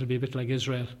it'll be a bit like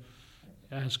Israel.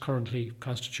 As currently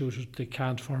constituted, they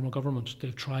can't form a government.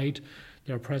 They've tried.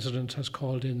 Their president has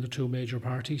called in the two major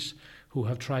parties who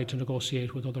have tried to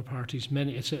negotiate with other parties.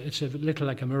 It's a little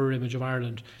like a mirror image of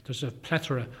Ireland. There's a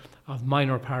plethora of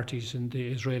minor parties in the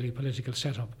Israeli political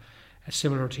setup,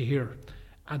 similar to here,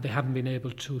 and they haven't been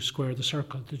able to square the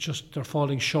circle. They're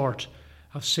falling short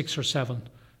of 6 or 7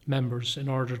 members in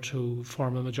order to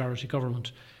form a majority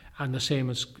government. And the same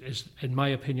is, in my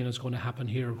opinion, is going to happen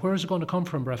here. Where is it going to come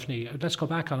from, Breffni? Let's go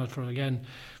back on it for again.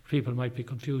 People might be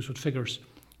confused with figures.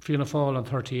 Fianna Fáil on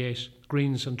 38,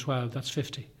 Greens on 12, that's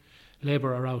 50.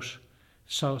 Labour are out.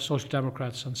 Social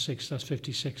Democrats on 6, that's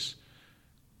 56.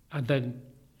 And then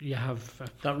you have...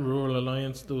 that Rural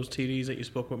Alliance, those TDs that you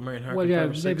spoke with, Marion Harkin. Well, yeah,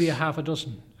 5 or 6. maybe a half a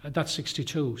dozen. That's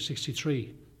 62,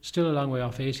 63. Still a long way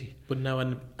off 80. But now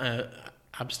an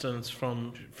abstinence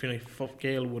from Fine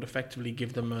Gael would effectively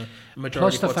give them a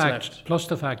majority of what's left. Plus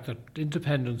the fact that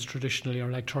independents traditionally are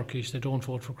like turkeys, they don't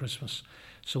vote for Christmas.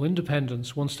 So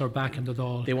independents, once they're back in the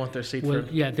Dáil, They want their seat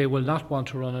they will not want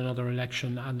to run another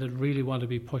election, and they really want to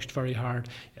be pushed very hard.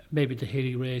 Maybe the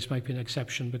Healy Rays might be an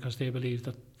exception because they believe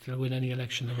that they'll win any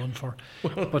election they run for.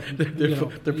 But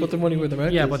they're put the money where their mouth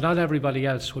is. Yeah, but not everybody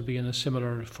else would be in a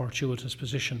similar fortuitous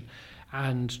position.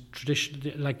 And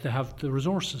traditionally, like, they have the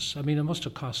resources. I mean, it must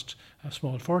have cost a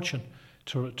small fortune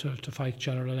to fight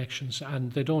general elections,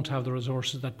 and they don't have the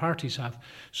resources that parties have.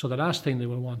 So the last thing they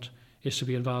will want is to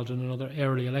be involved in another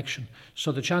early election.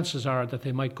 So the chances are that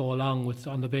they might go along with,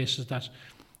 on the basis that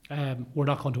we're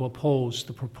not going to oppose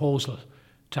the proposal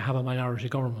to have a minority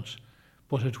government.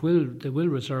 But they will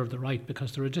reserve the right,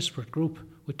 because they're a disparate group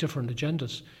with different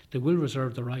agendas. They will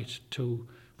reserve the right to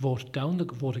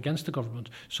vote against the government.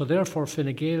 So therefore,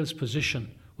 Fine Gael's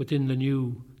position within the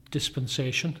new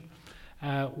dispensation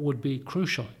would be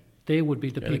crucial. They would be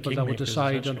the people that would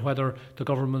decide on whether the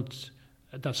government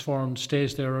that's formed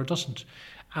stays there or doesn't.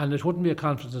 And it wouldn't be a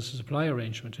confidence and supply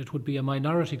arrangement. It would be a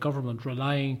minority government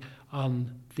relying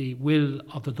on the will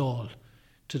of the Dáil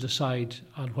to decide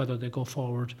on whether they go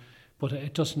forward. But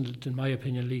it doesn't, in my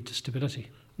opinion, lead to stability.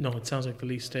 No, it sounds like the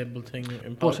least stable thing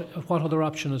in politics. But what other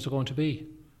option is there going to be?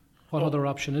 What other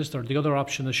option is there? The other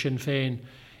option is Sinn Féin,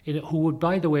 who would,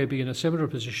 by the way, be in a similar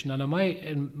position, and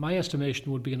in my estimation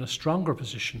would be in a stronger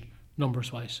position,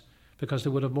 numbers-wise, because they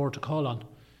would have more to call on.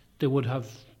 They would have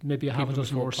maybe a half a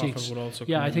dozen more seats.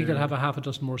 Yeah, I think they'll have a half a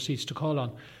dozen more seats to call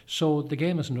on. So the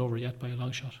game isn't over yet by a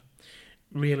long shot.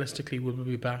 Realistically, will we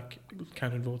be back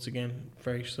counting votes again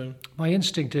very soon? My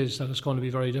instinct is that it's going to be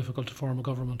very difficult to form a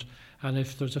government, and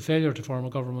if there's a failure to form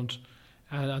a government,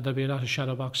 and there'll be a lot of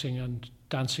shadow boxing and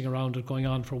dancing around it going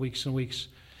on for weeks and weeks.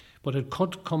 But it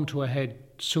could come to a head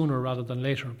sooner rather than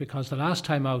later, because the last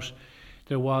time out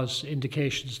there was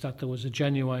indications that there was a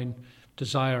genuine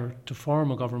desire to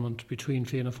form a government between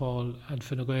Fianna Fáil and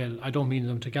Fine Gael. I don't mean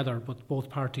them together, but both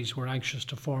parties were anxious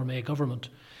to form a government.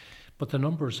 But the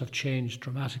numbers have changed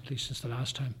dramatically since the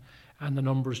last time. and the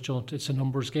numbers don't. It's a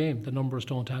numbers game. The numbers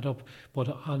don't add up.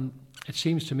 But it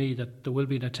seems to me that there will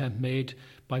be an attempt made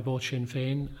by both Sinn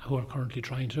Féin, who are currently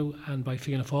trying to, and by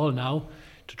Fianna Fáil now,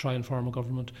 to try and form a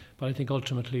government. But I think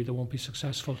ultimately they won't be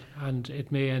successful, and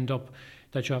it may end up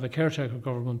that you have a caretaker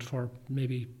government for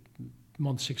maybe a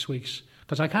month, 6 weeks.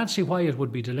 Because I can't see why it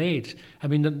would be delayed. I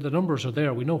mean, the numbers are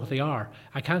there. We know what they are.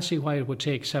 I can't see why it would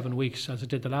take 7 weeks as it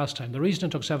did the last time. The reason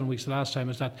it took 7 weeks the last time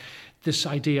is that this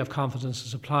idea of confidence and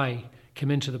supply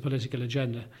came into the political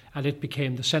agenda, and it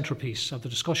became the centrepiece of the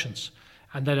discussions.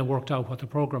 And then it worked out what the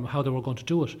programme, how they were going to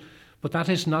do it. But that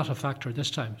is not a factor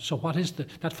this time. So what is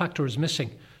that factor is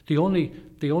missing. The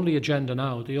only agenda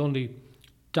now, the only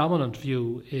dominant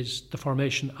view is the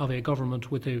formation of a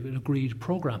government with an agreed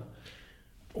programme.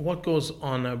 What goes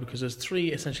on now, because there's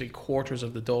three essentially quarters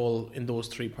of the Dáil in those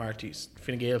three parties,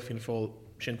 Fine Gael, Fianna Fáil,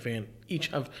 Sinn Féin, each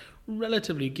have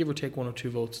relatively, give or take 1 or 2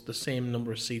 votes, the same number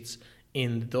of seats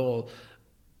in the Dáil.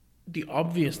 The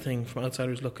obvious thing from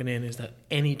outsiders looking in is that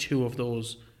any two of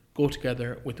those go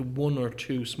together with 1 or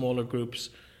 2 smaller groups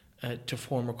to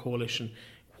form a coalition.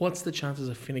 What's the chances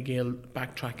of Fine Gael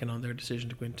backtracking on their decision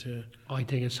to go into? I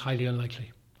think it's highly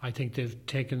unlikely. I think they've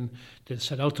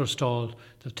set out their stall,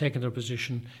 they've taken their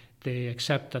position, they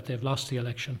accept that they've lost the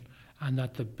election, and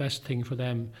that the best thing for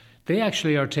them, they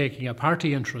actually are taking a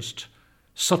party interest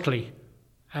subtly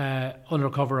under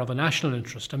cover of a national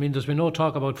interest. I mean, there's been no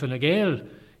talk about Fine Gael,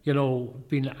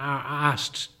 being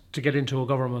asked to get into a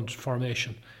government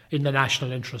formation in the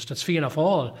national interest. It's Fianna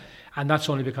Fáil, and that's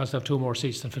only because they have 2 more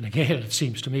seats than Fine Gael, it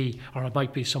seems to me, or it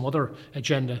might be some other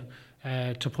agenda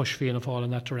to push Fianna Fáil in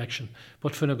that direction.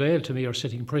 But Fine Gael, to me, are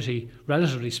sitting pretty,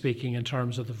 relatively speaking, in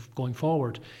terms of going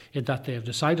forward, in that they have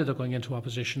decided they're going into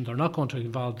opposition. They're not going to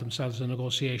involve themselves in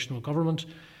negotiation with government,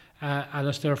 and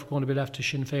it's therefore going to be left to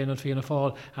Sinn Féin and Fianna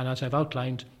Fáil. And as I've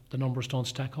outlined, the numbers don't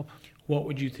stack up. What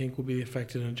would you think would be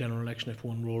affected in a general election if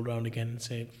one rolled around again in,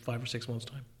 say, 5 or 6 months'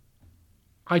 time?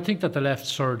 I think that the left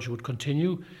surge would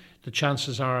continue. The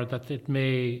chances are that it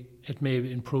may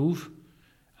improve,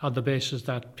 on the basis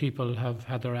that people have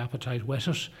had their appetite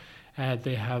whetted.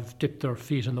 They have dipped their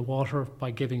feet in the water by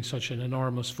giving such an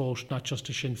enormous vote, not just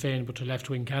to Sinn Féin, but to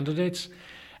left-wing candidates.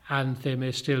 And they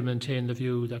may still maintain the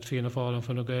view that Fianna Fáil and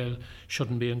Fine Gael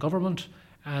shouldn't be in government,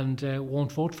 and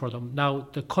won't vote for them. Now,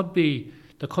 there could be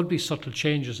subtle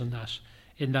changes in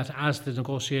that as the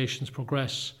negotiations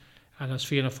progress, and as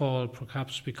Fianna Fáil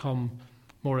perhaps become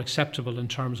more acceptable in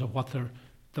terms of what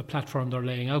the platform they're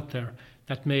laying out there,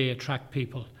 that may attract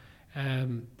people.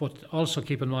 But also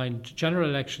keep in mind,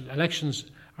 general elections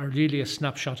are really a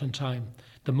snapshot in time.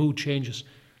 The mood changes.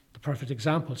 The perfect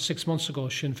example, 6 months ago,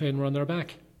 Sinn Féin were on their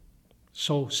back.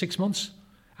 So 6 months.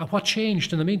 And what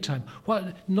changed in the meantime?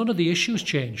 None of the issues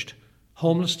changed.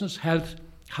 Homelessness, health,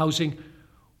 housing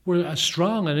were as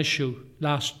strong an issue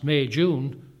last May,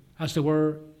 June as they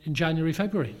were in January,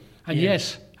 February. And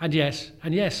yes,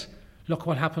 look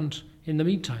what happened in the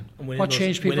meantime. What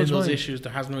changed people's minds? Within those issues,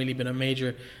 there hasn't really been a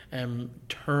major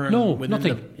turn. No, within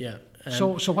nothing. Them. Yeah.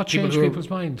 So what changed people's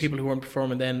minds? People who weren't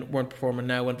performing then weren't performing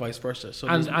now, and vice versa. So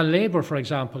and Labour, for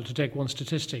example, to take one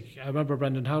statistic, I remember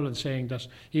Brendan Howland saying that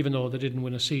even though they didn't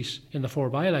win a seat in the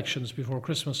 4 by-elections before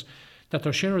Christmas, that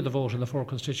their share of the vote in the 4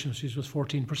 constituencies was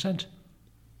 14%.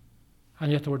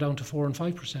 And yet they were down to 4 and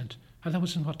 5%. And that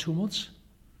was in, 2 months?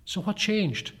 So what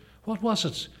changed? What was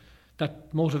it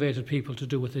that motivated people to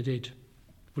do what they did?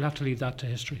 We'll have to leave that to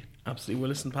history. Absolutely. Well,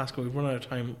 listen, Pascal, we've run out of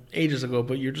time ages ago,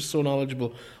 but you're just so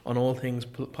knowledgeable on all things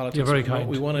politics. You're very kind.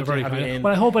 We wanted to have you in.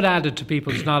 Well, I hope it added to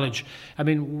people's knowledge. I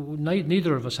mean,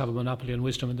 neither of us have a monopoly on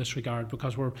wisdom in this regard,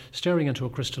 because we're staring into a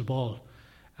crystal ball,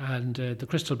 and the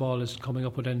crystal ball isn't coming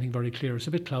up with anything very clear. It's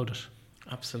a bit clouded.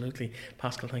 Absolutely.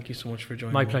 Pascal, thank you so much for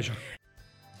joining me. My me. pleasure.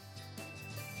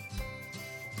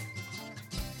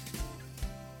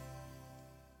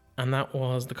 And that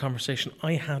was the conversation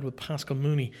I had with Pascal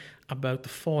Mooney about the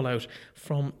fallout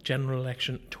from General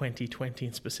Election 2020,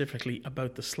 and specifically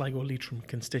about the Sligo-Leitrim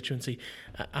constituency.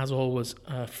 As always,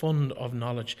 a fund of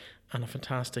knowledge and a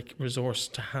fantastic resource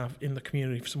to have in the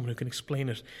community for someone who can explain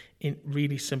it in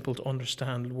really simple to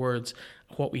understand words,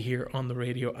 what we hear on the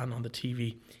radio and on the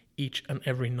TV each and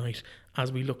every night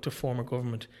as we look to form a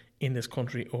government in this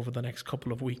country over the next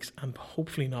couple of weeks, and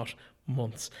hopefully not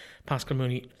months. Pascal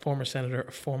Mooney, former Senator,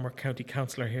 former County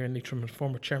Councillor here in Leitrim, and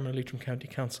former Chairman of Leitrim County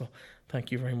Council,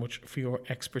 thank you very much for your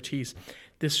expertise.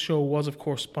 This show was, of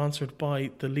course, sponsored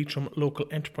by the Leitrim Local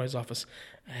Enterprise Office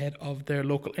ahead of their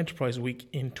Local Enterprise Week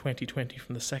in 2020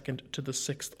 from the 2nd to the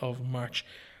 6th of March.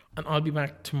 And I'll be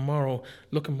back tomorrow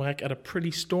looking back at a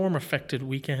pretty storm-affected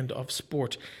weekend of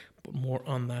sport, but more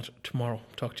on that tomorrow.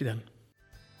 Talk to you then.